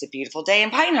with, "It's a beautiful day in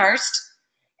Pinehurst."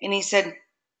 And he said,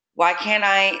 "Why can't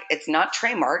I? It's not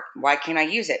trademark. Why can't I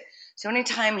use it?" So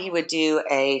anytime he would do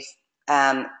a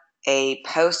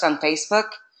post on Facebook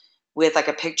with like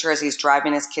a picture as he's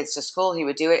driving his kids to school, he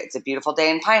would do it. "It's a beautiful day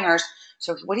in Pinehurst."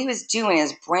 So what he was doing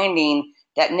is branding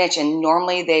that niche, and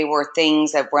normally they were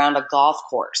things around a golf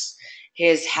course.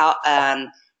 His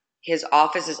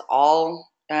office is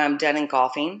all done in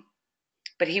golfing,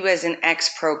 but he was an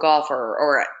ex-pro golfer,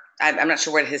 or I'm not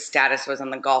sure what his status was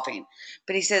on the golfing.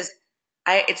 But he says,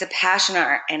 it's a passion,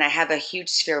 and I have a huge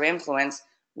sphere of influence.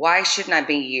 Why shouldn't I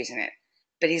be using it?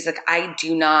 But he's like, I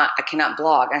cannot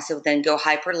blog. I said, well, then go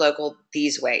hyper local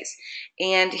these ways.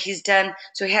 And he's done,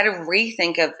 so he had to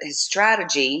rethink of his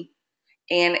strategy,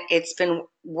 and it's been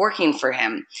working for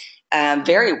him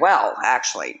very well,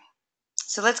 actually.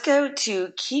 So let's go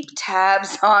to keep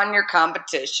tabs on your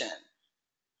competition.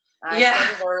 I said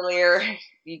it earlier,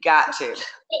 you got to.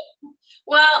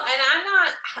 Well, and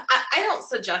I don't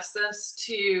suggest this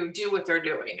to do what they're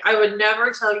doing. I would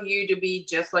never tell you to be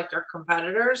just like their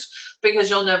competitors, because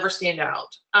you'll never stand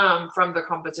out from the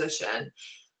competition.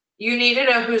 You need to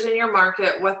know who's in your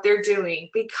market, what they're doing,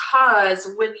 because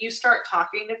when you start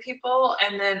talking to people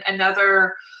and then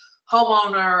another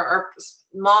homeowner or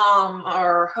mom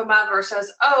or whomever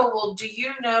says, "Oh, well, do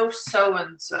you know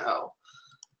so-and-so?"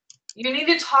 You need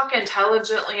to talk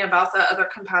intelligently about the other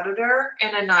competitor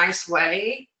in a nice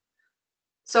way,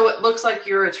 so it looks like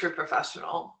you're a true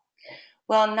professional.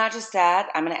 Well, not just that,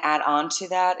 I'm going to add on to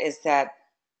that is that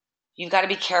you've got to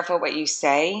be careful what you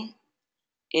say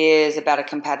is about a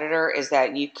competitor, is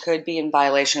that you could be in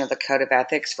violation of the Code of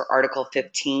Ethics for Article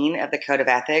 15 of the Code of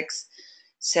Ethics.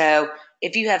 So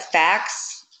if you have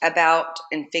facts about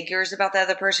and figures about the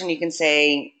other person, you can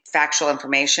say factual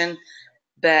information.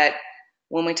 But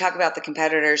when we talk about the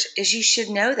competitors, is you should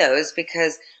know those,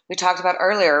 because we talked about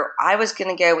earlier, I was going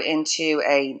to go into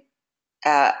a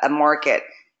market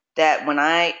that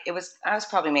I was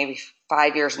probably maybe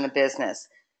 5 years in the business,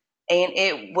 and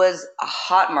it was a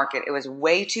hot market. It was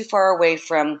way too far away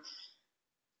from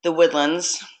the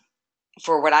Woodlands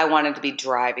for what I wanted to be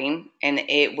driving, and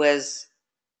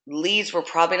leads were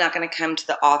probably not going to come to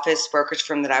the office brokerage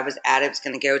firm that I was at. It was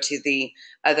going to go to the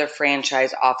other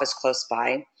franchise office close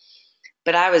by.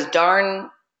 But I was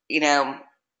darn,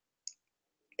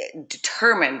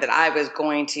 determined that I was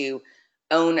going to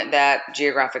own that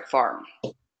geographic farm,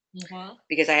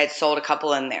 because I had sold a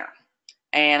couple in there.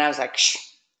 And I was like, shh.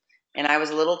 And I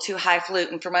was a little too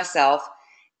highfalutin for myself.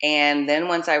 And then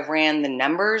once I ran the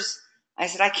numbers, I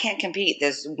said, I can't compete.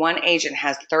 This one agent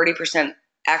has 30%.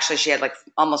 Actually, she had like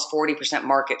almost 40%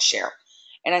 market share.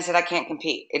 And I said, I can't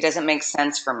compete. It doesn't make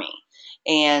sense for me.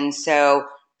 And so,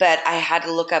 but I had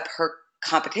to look up her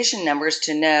competition numbers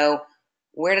to know,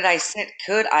 where did I sit?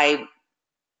 Could I,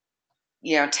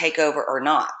 take over or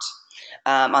not?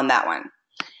 on that one.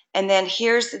 And then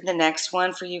here's the next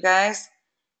one for you guys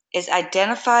is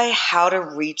identify how to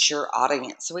reach your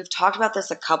audience. So we've talked about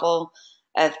this a couple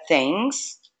of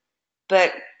things,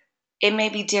 but it may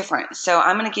be different. So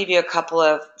I'm going to give you a couple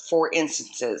of 4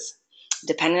 instances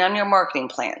depending on your marketing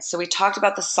plan. So we talked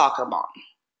about the soccer mom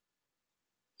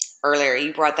earlier.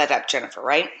 You brought that up, Jennifer,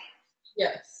 right?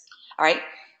 Yes. All right.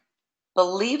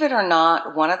 Believe it or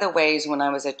not, one of the ways when I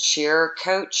was a cheer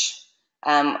coach,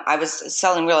 I was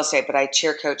selling real estate, but I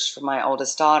cheer coached for my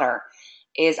oldest daughter,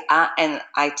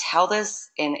 I tell this,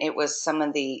 and it was some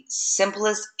of the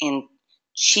simplest and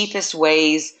cheapest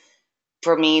ways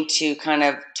for me to kind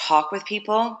of talk with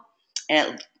people,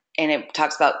 and it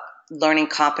talks about learning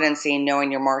competency and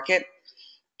knowing your market,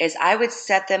 is I would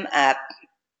set them up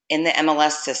in the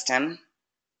MLS system,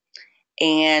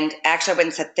 and actually I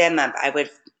wouldn't set them up. I would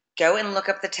go and look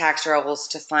up the tax rolls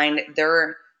to find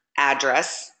their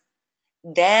address.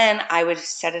 Then I would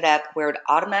set it up where it would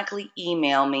automatically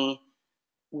email me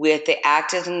with the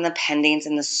actives and the pendings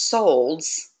and the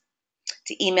solds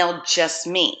to email just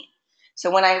me. So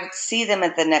when I see them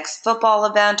at the next football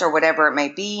event or whatever it may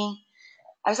be,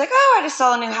 I was like, oh, I just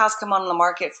saw a new house come on the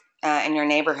market in your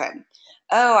neighborhood.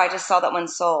 Oh, I just saw that one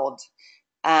sold.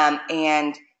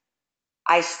 And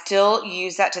I still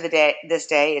use that to this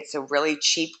day. It's a really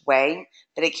cheap way,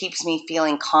 but it keeps me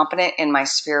feeling confident in my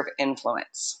sphere of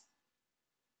influence.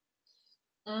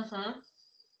 Mm-hmm.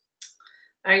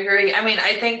 I agree. I mean,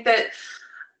 I think that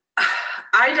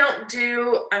I don't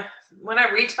do, when I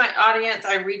reach my audience,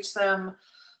 I reach them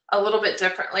a little bit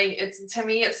differently. To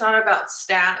me, it's not about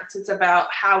stats. It's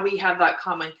about how we have that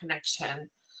common connection.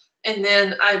 And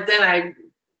then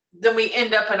we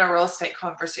end up in a real estate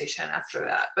conversation after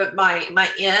that. But my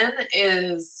in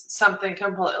is something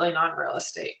completely non-real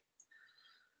estate.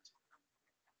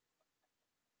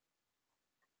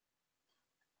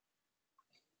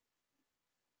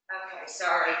 Okay,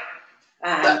 sorry.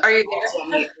 Are you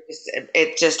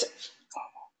there?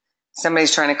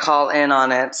 Somebody's trying to call in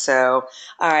on it. So,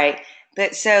 all right.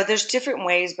 But so there's different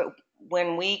ways, but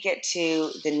when we get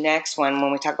to the next one,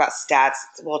 when we talk about stats,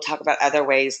 we'll talk about other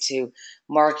ways to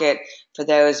market for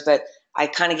those. But I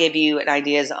kind of gave you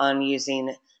ideas on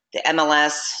using the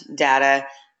MLS data,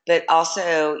 but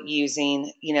also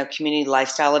using, community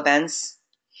lifestyle events,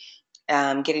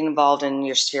 getting involved in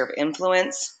your sphere of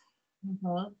influence.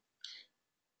 Mm-hmm.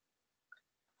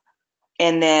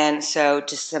 And then, so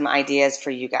just some ideas for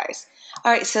you guys.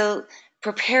 All right, so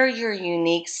prepare your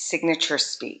unique signature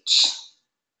speech.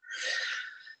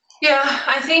 Yeah,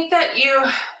 I think that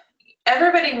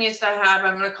everybody needs to have,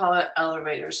 I'm going to call it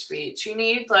elevator speech. You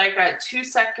need like a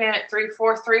 2-second,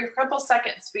 couple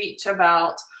second speech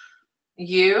about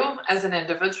you as an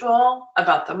individual,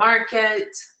 about the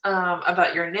market,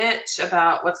 about your niche,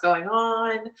 about what's going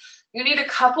on. You need a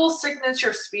couple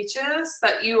signature speeches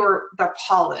that they're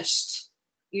polished.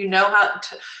 You know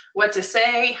what to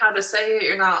say, how to say it.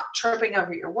 You're not tripping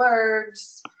over your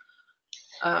words.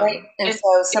 Right. And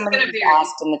so somebody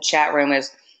asked in the chat room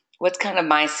is, what's kind of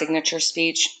my signature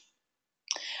speech?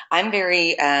 I'm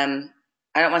very, I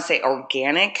don't want to say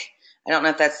organic. I don't know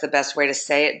if that's the best way to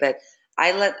say it, but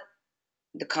I let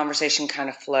the conversation kind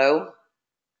of flow.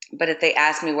 But if they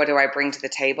ask me, what do I bring to the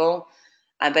table?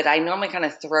 But I normally kind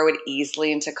of throw it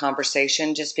easily into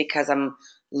conversation just because I'm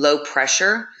low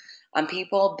pressure on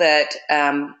people. But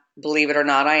believe it or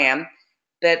not, I am.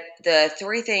 But the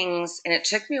 3 things, and it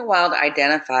took me a while to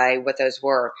identify what those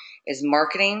were, is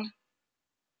marketing,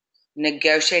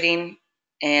 negotiating,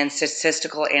 and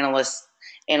statistical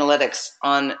analytics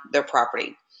on their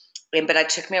property. But it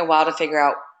took me a while to figure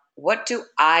out, what do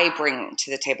I bring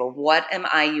to the table? What am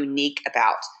I unique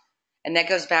about? And that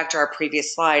goes back to our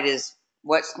previous slide, is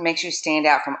what makes you stand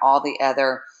out from all the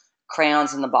other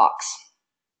crayons in the box.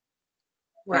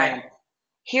 Right.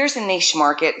 Here's a niche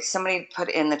market. Somebody put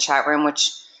in the chat room,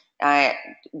 which I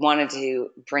wanted to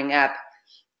bring up,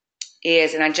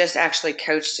 and I just actually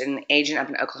coached an agent up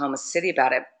in Oklahoma City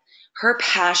about it. Her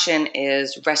passion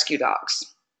is rescue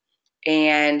dogs.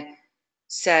 And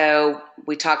so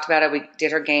we talked about it. We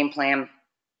did her game plan.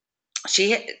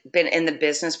 She had been in the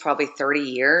business probably 30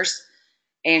 years.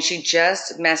 And she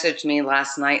just messaged me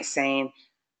last night saying,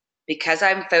 because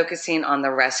I'm focusing on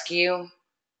the rescue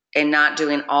and not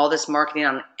doing all this marketing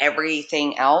on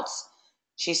everything else,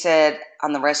 she said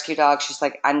on the rescue dog, she's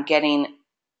like, I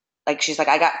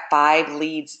got 5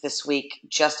 leads this week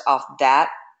just off that.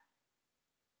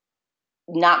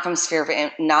 Not from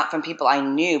people I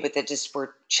knew, but that just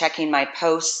were checking my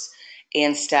posts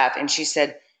and stuff. And she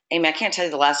said, Amy, I can't tell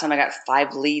you the last time I got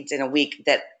 5 leads in a week.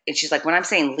 And she's like, when I'm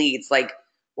saying leads, like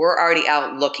we're already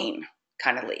out looking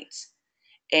kind of leads.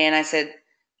 And I said,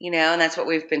 and that's what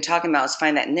we've been talking about is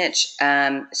find that niche.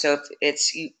 So if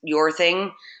it's your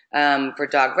thing for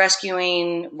dog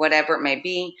rescuing, whatever it may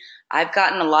be, I've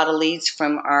gotten a lot of leads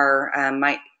from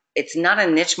it's not a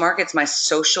niche market, it's my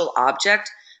social object,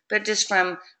 but just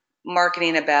from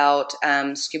marketing about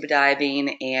scuba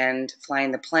diving and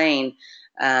flying the plane,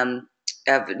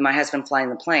 of my husband flying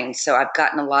the plane. So I've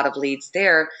gotten a lot of leads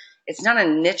there. It's not a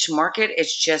niche market,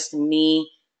 it's just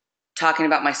me talking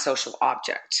about my social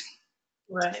object.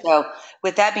 Right. So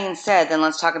with that being said, then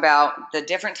let's talk about the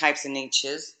different types of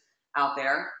niches out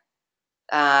there.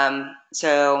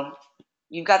 So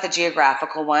you've got the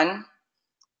geographical one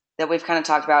that we've kind of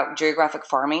talked about, geographic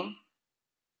farming.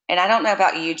 And I don't know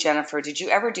about you, Jennifer. Did you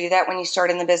ever do that when you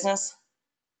started in the business?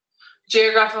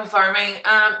 Geographical farming.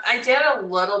 I did a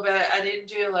little bit. I didn't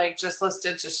do like just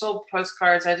listed, just sold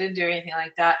postcards. I didn't do anything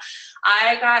like that.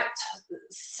 I got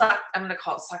sucked. I'm going to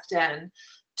call it sucked in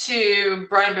to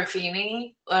Brian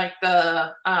Buffini, like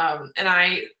and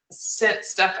I sent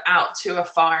stuff out to a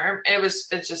farm. It was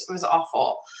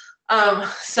awful.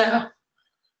 So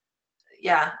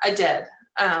yeah, I did.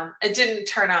 It didn't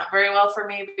turn out very well for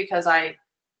me because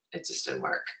it just didn't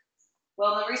work.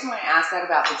 Well, the reason why I asked that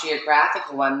about the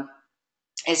geographical one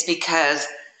is because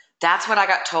that's what I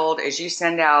got told is you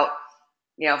send out,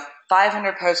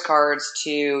 500 postcards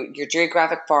to your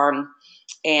geographic farm,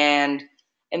 and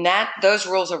those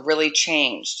rules have really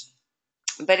changed.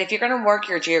 But if you're going to work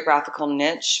your geographical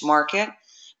niche market,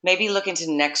 maybe look into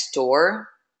Nextdoor,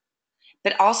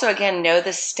 but also again know the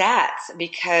stats,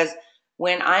 because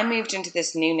when I moved into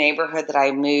this new neighborhood that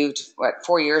I moved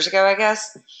 4 years ago, I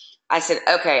guess, I said,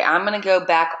 okay, I'm going to go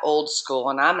back old school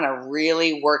and I'm going to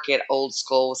really work it old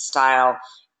school style.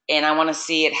 And I want to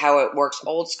see how it works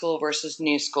old school versus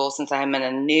new school, since I'm in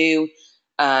a new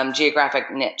geographic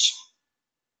niche.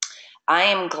 I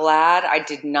am glad I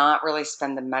did not really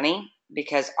spend the money,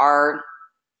 because our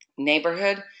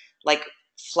neighborhood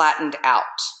flattened out.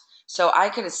 So I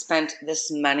could have spent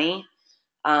this money,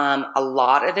 a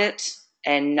lot of it,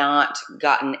 and not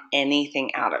gotten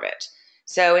anything out of it.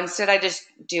 So instead I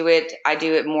do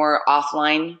it more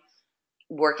offline,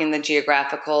 working the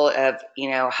geographical of,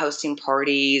 hosting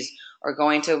parties or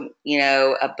going to,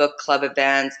 a book club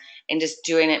events, and just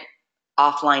doing it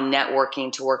offline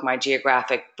networking to work my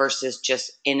geographic versus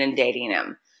just inundating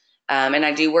them. And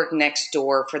I do work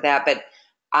Nextdoor for that, but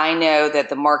I know that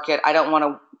the market,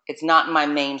 it's not my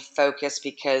main focus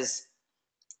because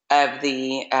of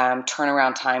the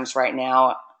turnaround times right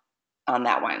now on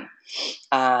that one.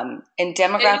 In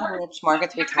demographic niche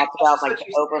markets, we talked about like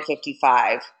the over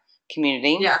 55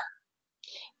 community. Yeah.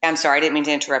 I'm sorry, I didn't mean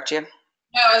to interrupt you.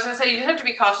 No, I was gonna say you have to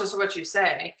be cautious of what you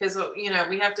say, because you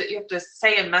have to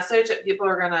say a message that people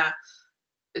are gonna.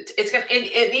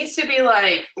 It needs to be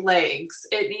like legs.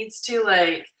 It needs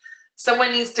to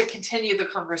someone needs to continue the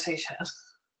conversation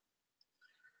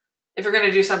if you're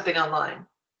gonna do something online.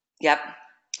 Yep.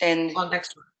 And on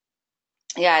Nextdoor.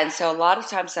 Yeah, and so a lot of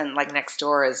times then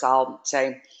Nextdoor is I'll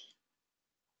say,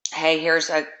 hey, here's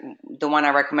the one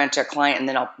I recommend to a client, and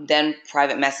then I'll then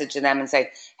private message to them and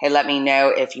say, hey, let me know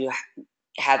if you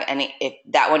have if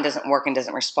that one doesn't work and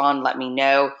doesn't respond, let me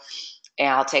know, and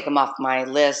I'll take them off my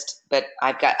list, but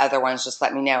I've got other ones, just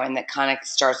let me know, and that kind of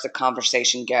starts the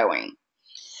conversation going.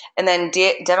 And then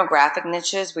demographic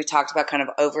niches, we talked about kind of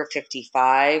over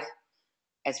 55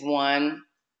 as one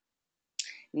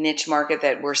niche market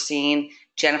that we're seeing.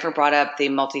 Jennifer brought up the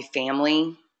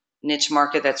multifamily niche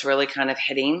market that's really kind of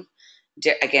hitting,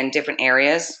 again, different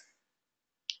areas.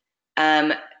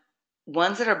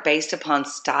 Ones that are based upon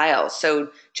style.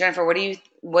 So Jennifer, when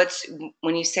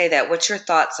you say that, what's your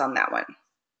thoughts on that one?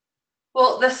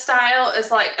 Well, the style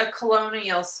is like a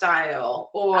colonial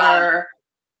style, or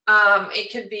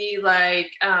it could be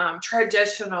like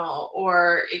traditional,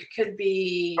 or it could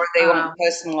be, or they want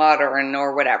postmodern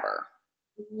or whatever.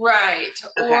 Right.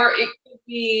 Okay. Or it could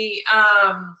be,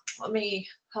 let me,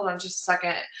 hold on just a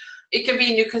second. It could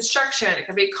be new construction. It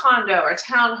could be condo or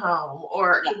townhome,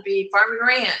 or it could be farm and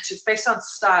ranch. It's based on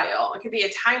style. It could be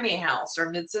a tiny house or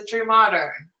mid-century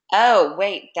modern. Oh,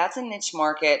 wait, that's a niche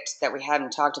market that we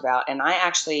hadn't talked about. And I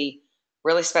actually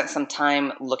really spent some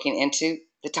time looking into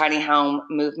the tiny home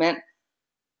movement.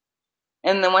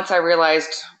 And then once I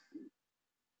realized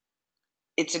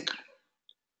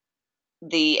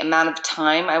the amount of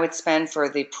time I would spend for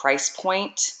the price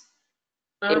point,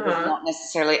 it was not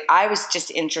necessarily, I was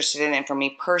just interested in it for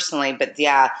me personally. But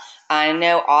yeah, I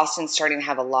know Austin's starting to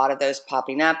have a lot of those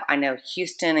popping up. I know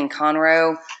Houston and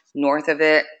Conroe, north of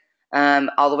it,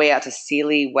 all the way out to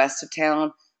Sealy, west of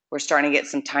town. We're starting to get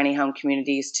some tiny home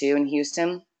communities too in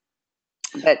Houston.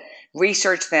 But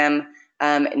research them.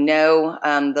 Know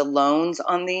the loans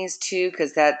on these too,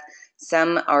 because that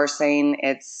some are saying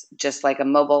it's just like a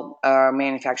mobile or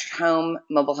manufactured home,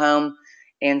 mobile home,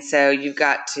 and so you've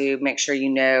got to make sure you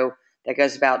know that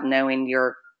goes about knowing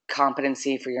your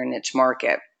competency for your niche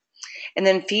market. And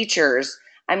then features.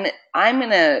 I'm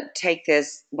gonna take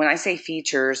this when I say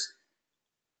features.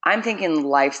 I'm thinking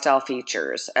lifestyle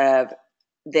features of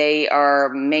they are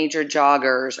major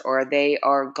joggers or they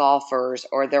are golfers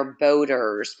or they're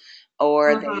boaters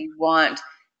or Mhm. they want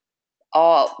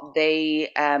all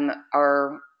they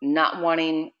are not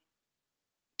wanting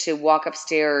to walk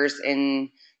upstairs and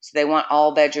so they want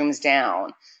all bedrooms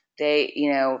down. They,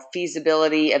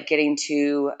 feasibility of getting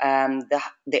to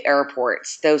the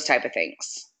airports, those type of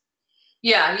things.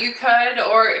 Yeah, you could,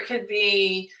 or it could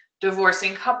be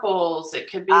divorcing couples, it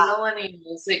could be Ah,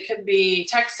 millennials, it could be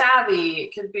tech savvy,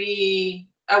 it could be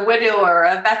a widower,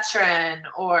 a veteran,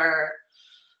 or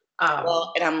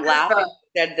well, and I'm kind of laughing. You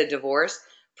said the divorce.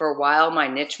 For a while, my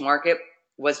niche market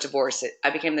was divorce.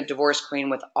 I became the divorce queen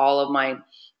with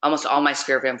almost all my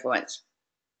sphere of influence.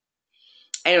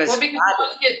 And it was well, because you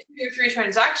fabulous. want to get 2 or 3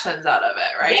 transactions out of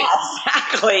it, Yeah, right?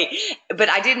 exactly. But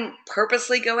I didn't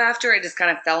purposely go after it. It just kind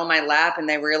of fell in my lap, and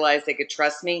they realized they could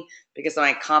trust me because of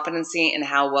my competency and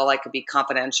how well I could be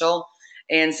confidential.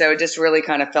 And so it just really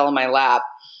kind of fell in my lap.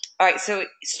 All right, so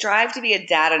strive to be a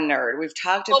data nerd. We've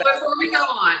talked Well, about. before we go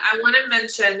on, I want to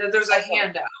mention that there's a Okay.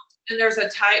 handout and there's a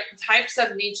types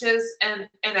of niches and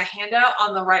a handout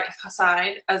on the right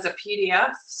side as a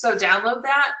PDF. So download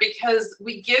that because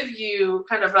we give you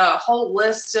kind of a whole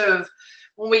list of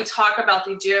when we talk about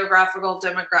the geographical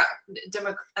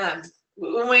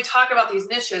when we talk about these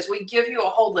niches, we give you a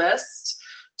whole list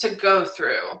to go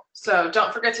through. So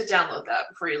don't forget to download that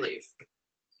before you leave.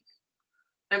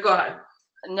 Now go ahead.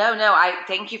 No, I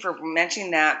thank you for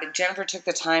mentioning that. But Jennifer took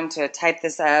the time to type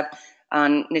this up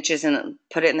on niches and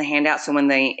put it in the handout. So when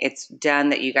it's done,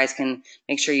 that you guys can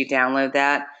make sure you download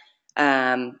that.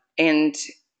 And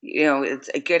it's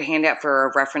a good handout for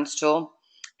a reference tool.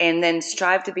 And then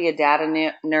strive to be a data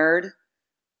nerd.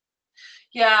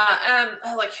 Yeah,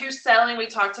 like who's selling, we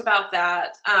talked about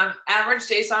that. Average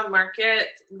days on market,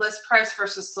 list price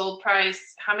versus sold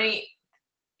price, how many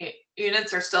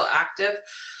units are still active.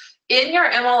 In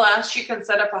your MLS, you can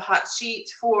set up a hot sheet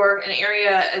for an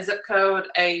area, a zip code,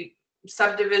 a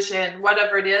subdivision,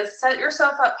 whatever it is. Set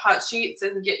yourself up hot sheets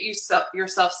and get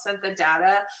yourself sent the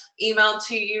data emailed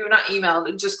to you, not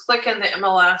emailed, just click in the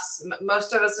MLS.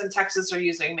 Most of us in Texas are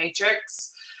using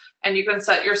Matrix, and you can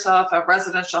set yourself a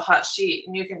residential hot sheet,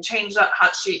 and you can change that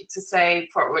hot sheet to say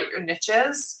for what your niche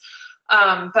is.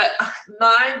 But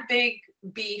my big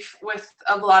beef with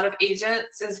a lot of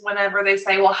agents is whenever they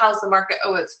say, well, how's the market?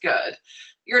 Oh, it's good.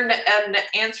 Your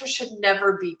answer should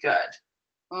never be good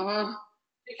Mm-hmm.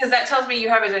 because that tells me you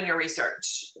haven't done your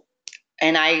research.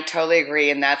 And I totally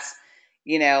agree. And that's,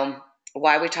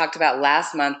 why we talked about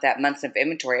last month, that months of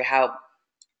inventory, how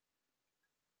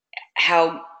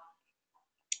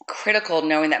critical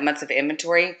knowing that months of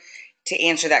inventory to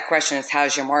answer that question is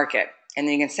how's your market? And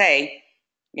then you can say,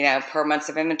 per months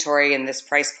of inventory and this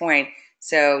price point.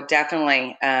 So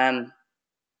definitely on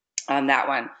that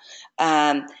one.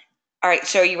 All right.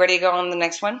 So are you ready to go on the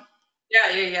next one?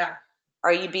 Yeah.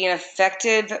 Are you being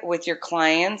effective with your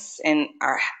clients and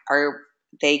are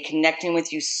they connecting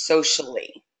with you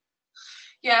socially?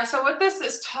 Yeah, so what this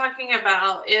is talking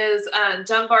about is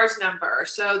Dunbar's number.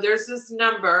 So there's this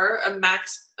number, a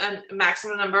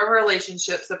maximum number of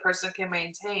relationships a person can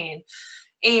maintain.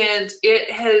 And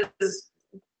it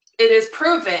is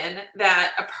proven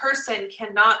that a person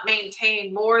cannot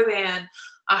maintain more than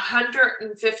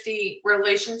 150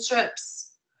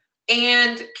 relationships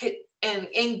and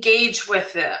engage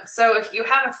with them. So if you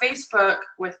have a Facebook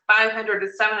with 500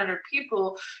 to 700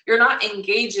 people, you're not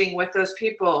engaging with those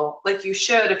people like you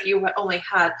should if you only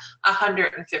had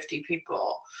 150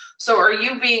 people. So are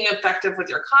you being effective with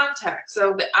your contacts?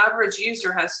 So the average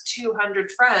user has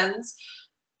 200 friends.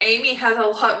 Amy has a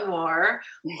lot more.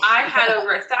 I had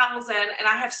over 1,000, and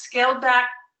I have scaled back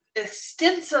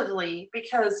extensively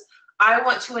because I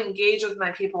want to engage with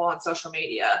my people on social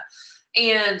media.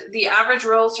 And the average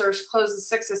realtor closes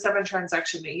 6 to 7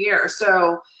 transactions a year.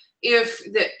 So if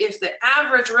the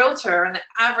average realtor and the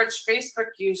average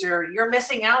Facebook user, you're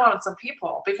missing out on some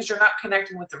people because you're not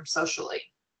connecting with them socially.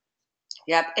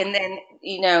 Yep. And then,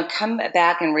 come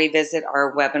back and revisit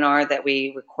our webinar that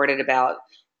we recorded about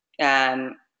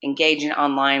engaging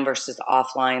online versus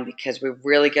offline, because we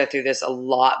really go through this a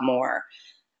lot more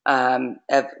of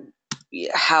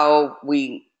how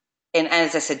we, and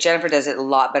as I said, Jennifer does it a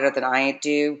lot better than I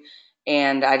do.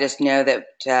 And I just know that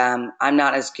I'm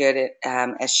not as good at,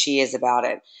 as she is about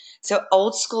it. So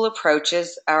old school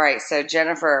approaches. All right. So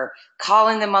Jennifer,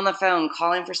 calling them on the phone,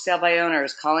 calling for sale by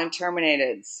owners, calling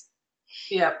terminateds.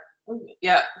 Yep.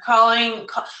 Yeah, calling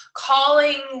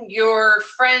your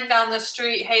friend down the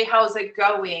street, hey, how's it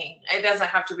going? It doesn't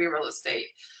have to be real estate.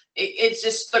 It's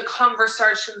just the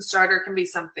conversation starter can be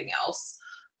something else.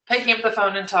 Picking up the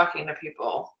phone and talking to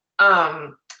people.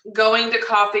 Going to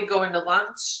coffee, going to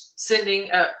lunch,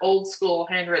 sending an old school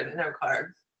handwritten note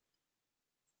card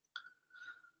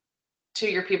to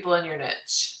your people in your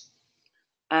niche.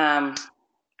 All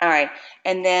right.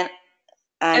 And then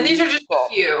And these are just a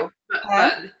few,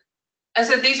 huh? but I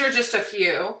said these are just a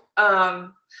few.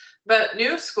 But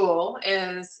new school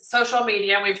is social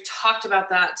media. And we've talked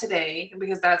about that today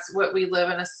because that's what we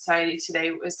live in a society today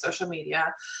is social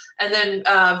media. And then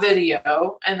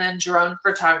video, and then drone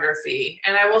photography.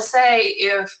 And I will say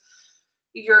if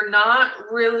you're not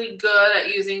really good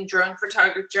at using drone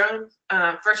photography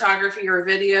or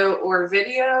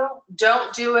video,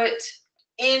 don't do it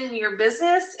in your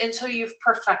business until you've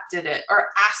perfected it, or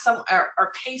ask some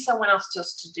or pay someone else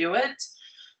just to do it,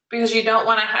 because you don't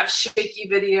want to have shaky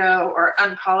video or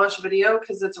unpolished video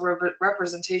because it's a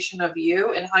representation of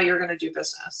you and how you're going to do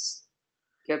business.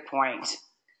 Good point.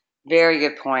 Very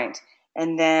good point.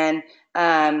 And then,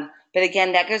 but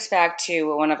again, that goes back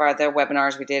to one of our other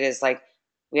webinars we did is like,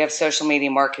 we have social media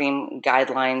marketing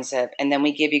guidelines of, and then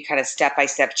we give you kind of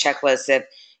step-by-step checklists of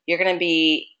you're going to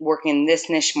be working this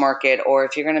niche market, or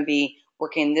if you're going to be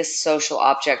working this social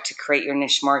object to create your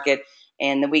niche market.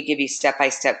 And then we give you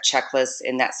step-by-step checklists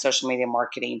in that social media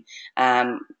marketing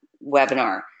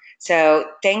webinar. So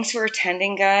thanks for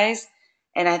attending, guys.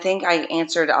 And I think I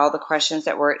answered all the questions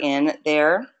that were in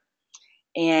there.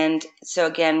 And so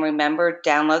again, remember,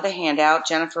 download the handout.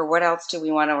 Jennifer, what else do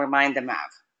we want to remind them of?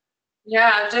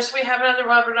 Yeah, just we have another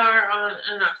webinar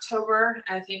in October.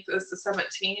 I think it's the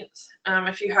 17th.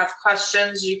 If you have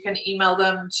questions, you can email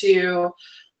them to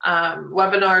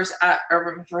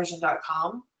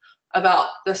webinars@urbanconversion.com about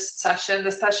this session.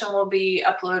 The session will be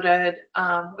uploaded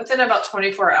within about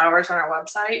 24 hours on our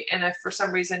website. And if for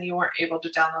some reason you weren't able to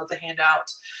download the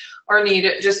handout or need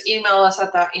it, just email us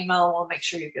at that email and we'll make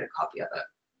sure you get a copy of it.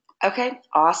 Okay,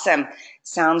 awesome.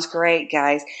 Sounds great,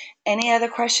 guys. Any other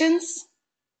questions?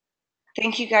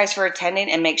 Thank you guys for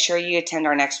attending, and make sure you attend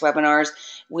our next webinars.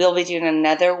 We'll be doing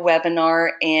another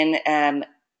webinar in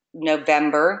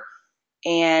November,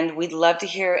 and we'd love to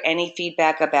hear any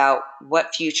feedback about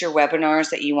what future webinars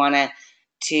that you want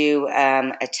to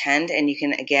attend. And you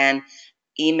can, again,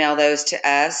 email those to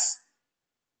us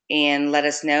and let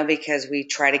us know, because we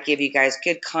try to give you guys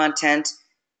good content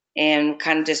and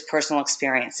kind of just personal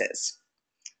experiences.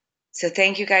 So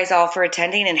thank you guys all for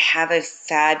attending, and have a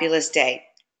fabulous day.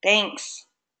 Thanks.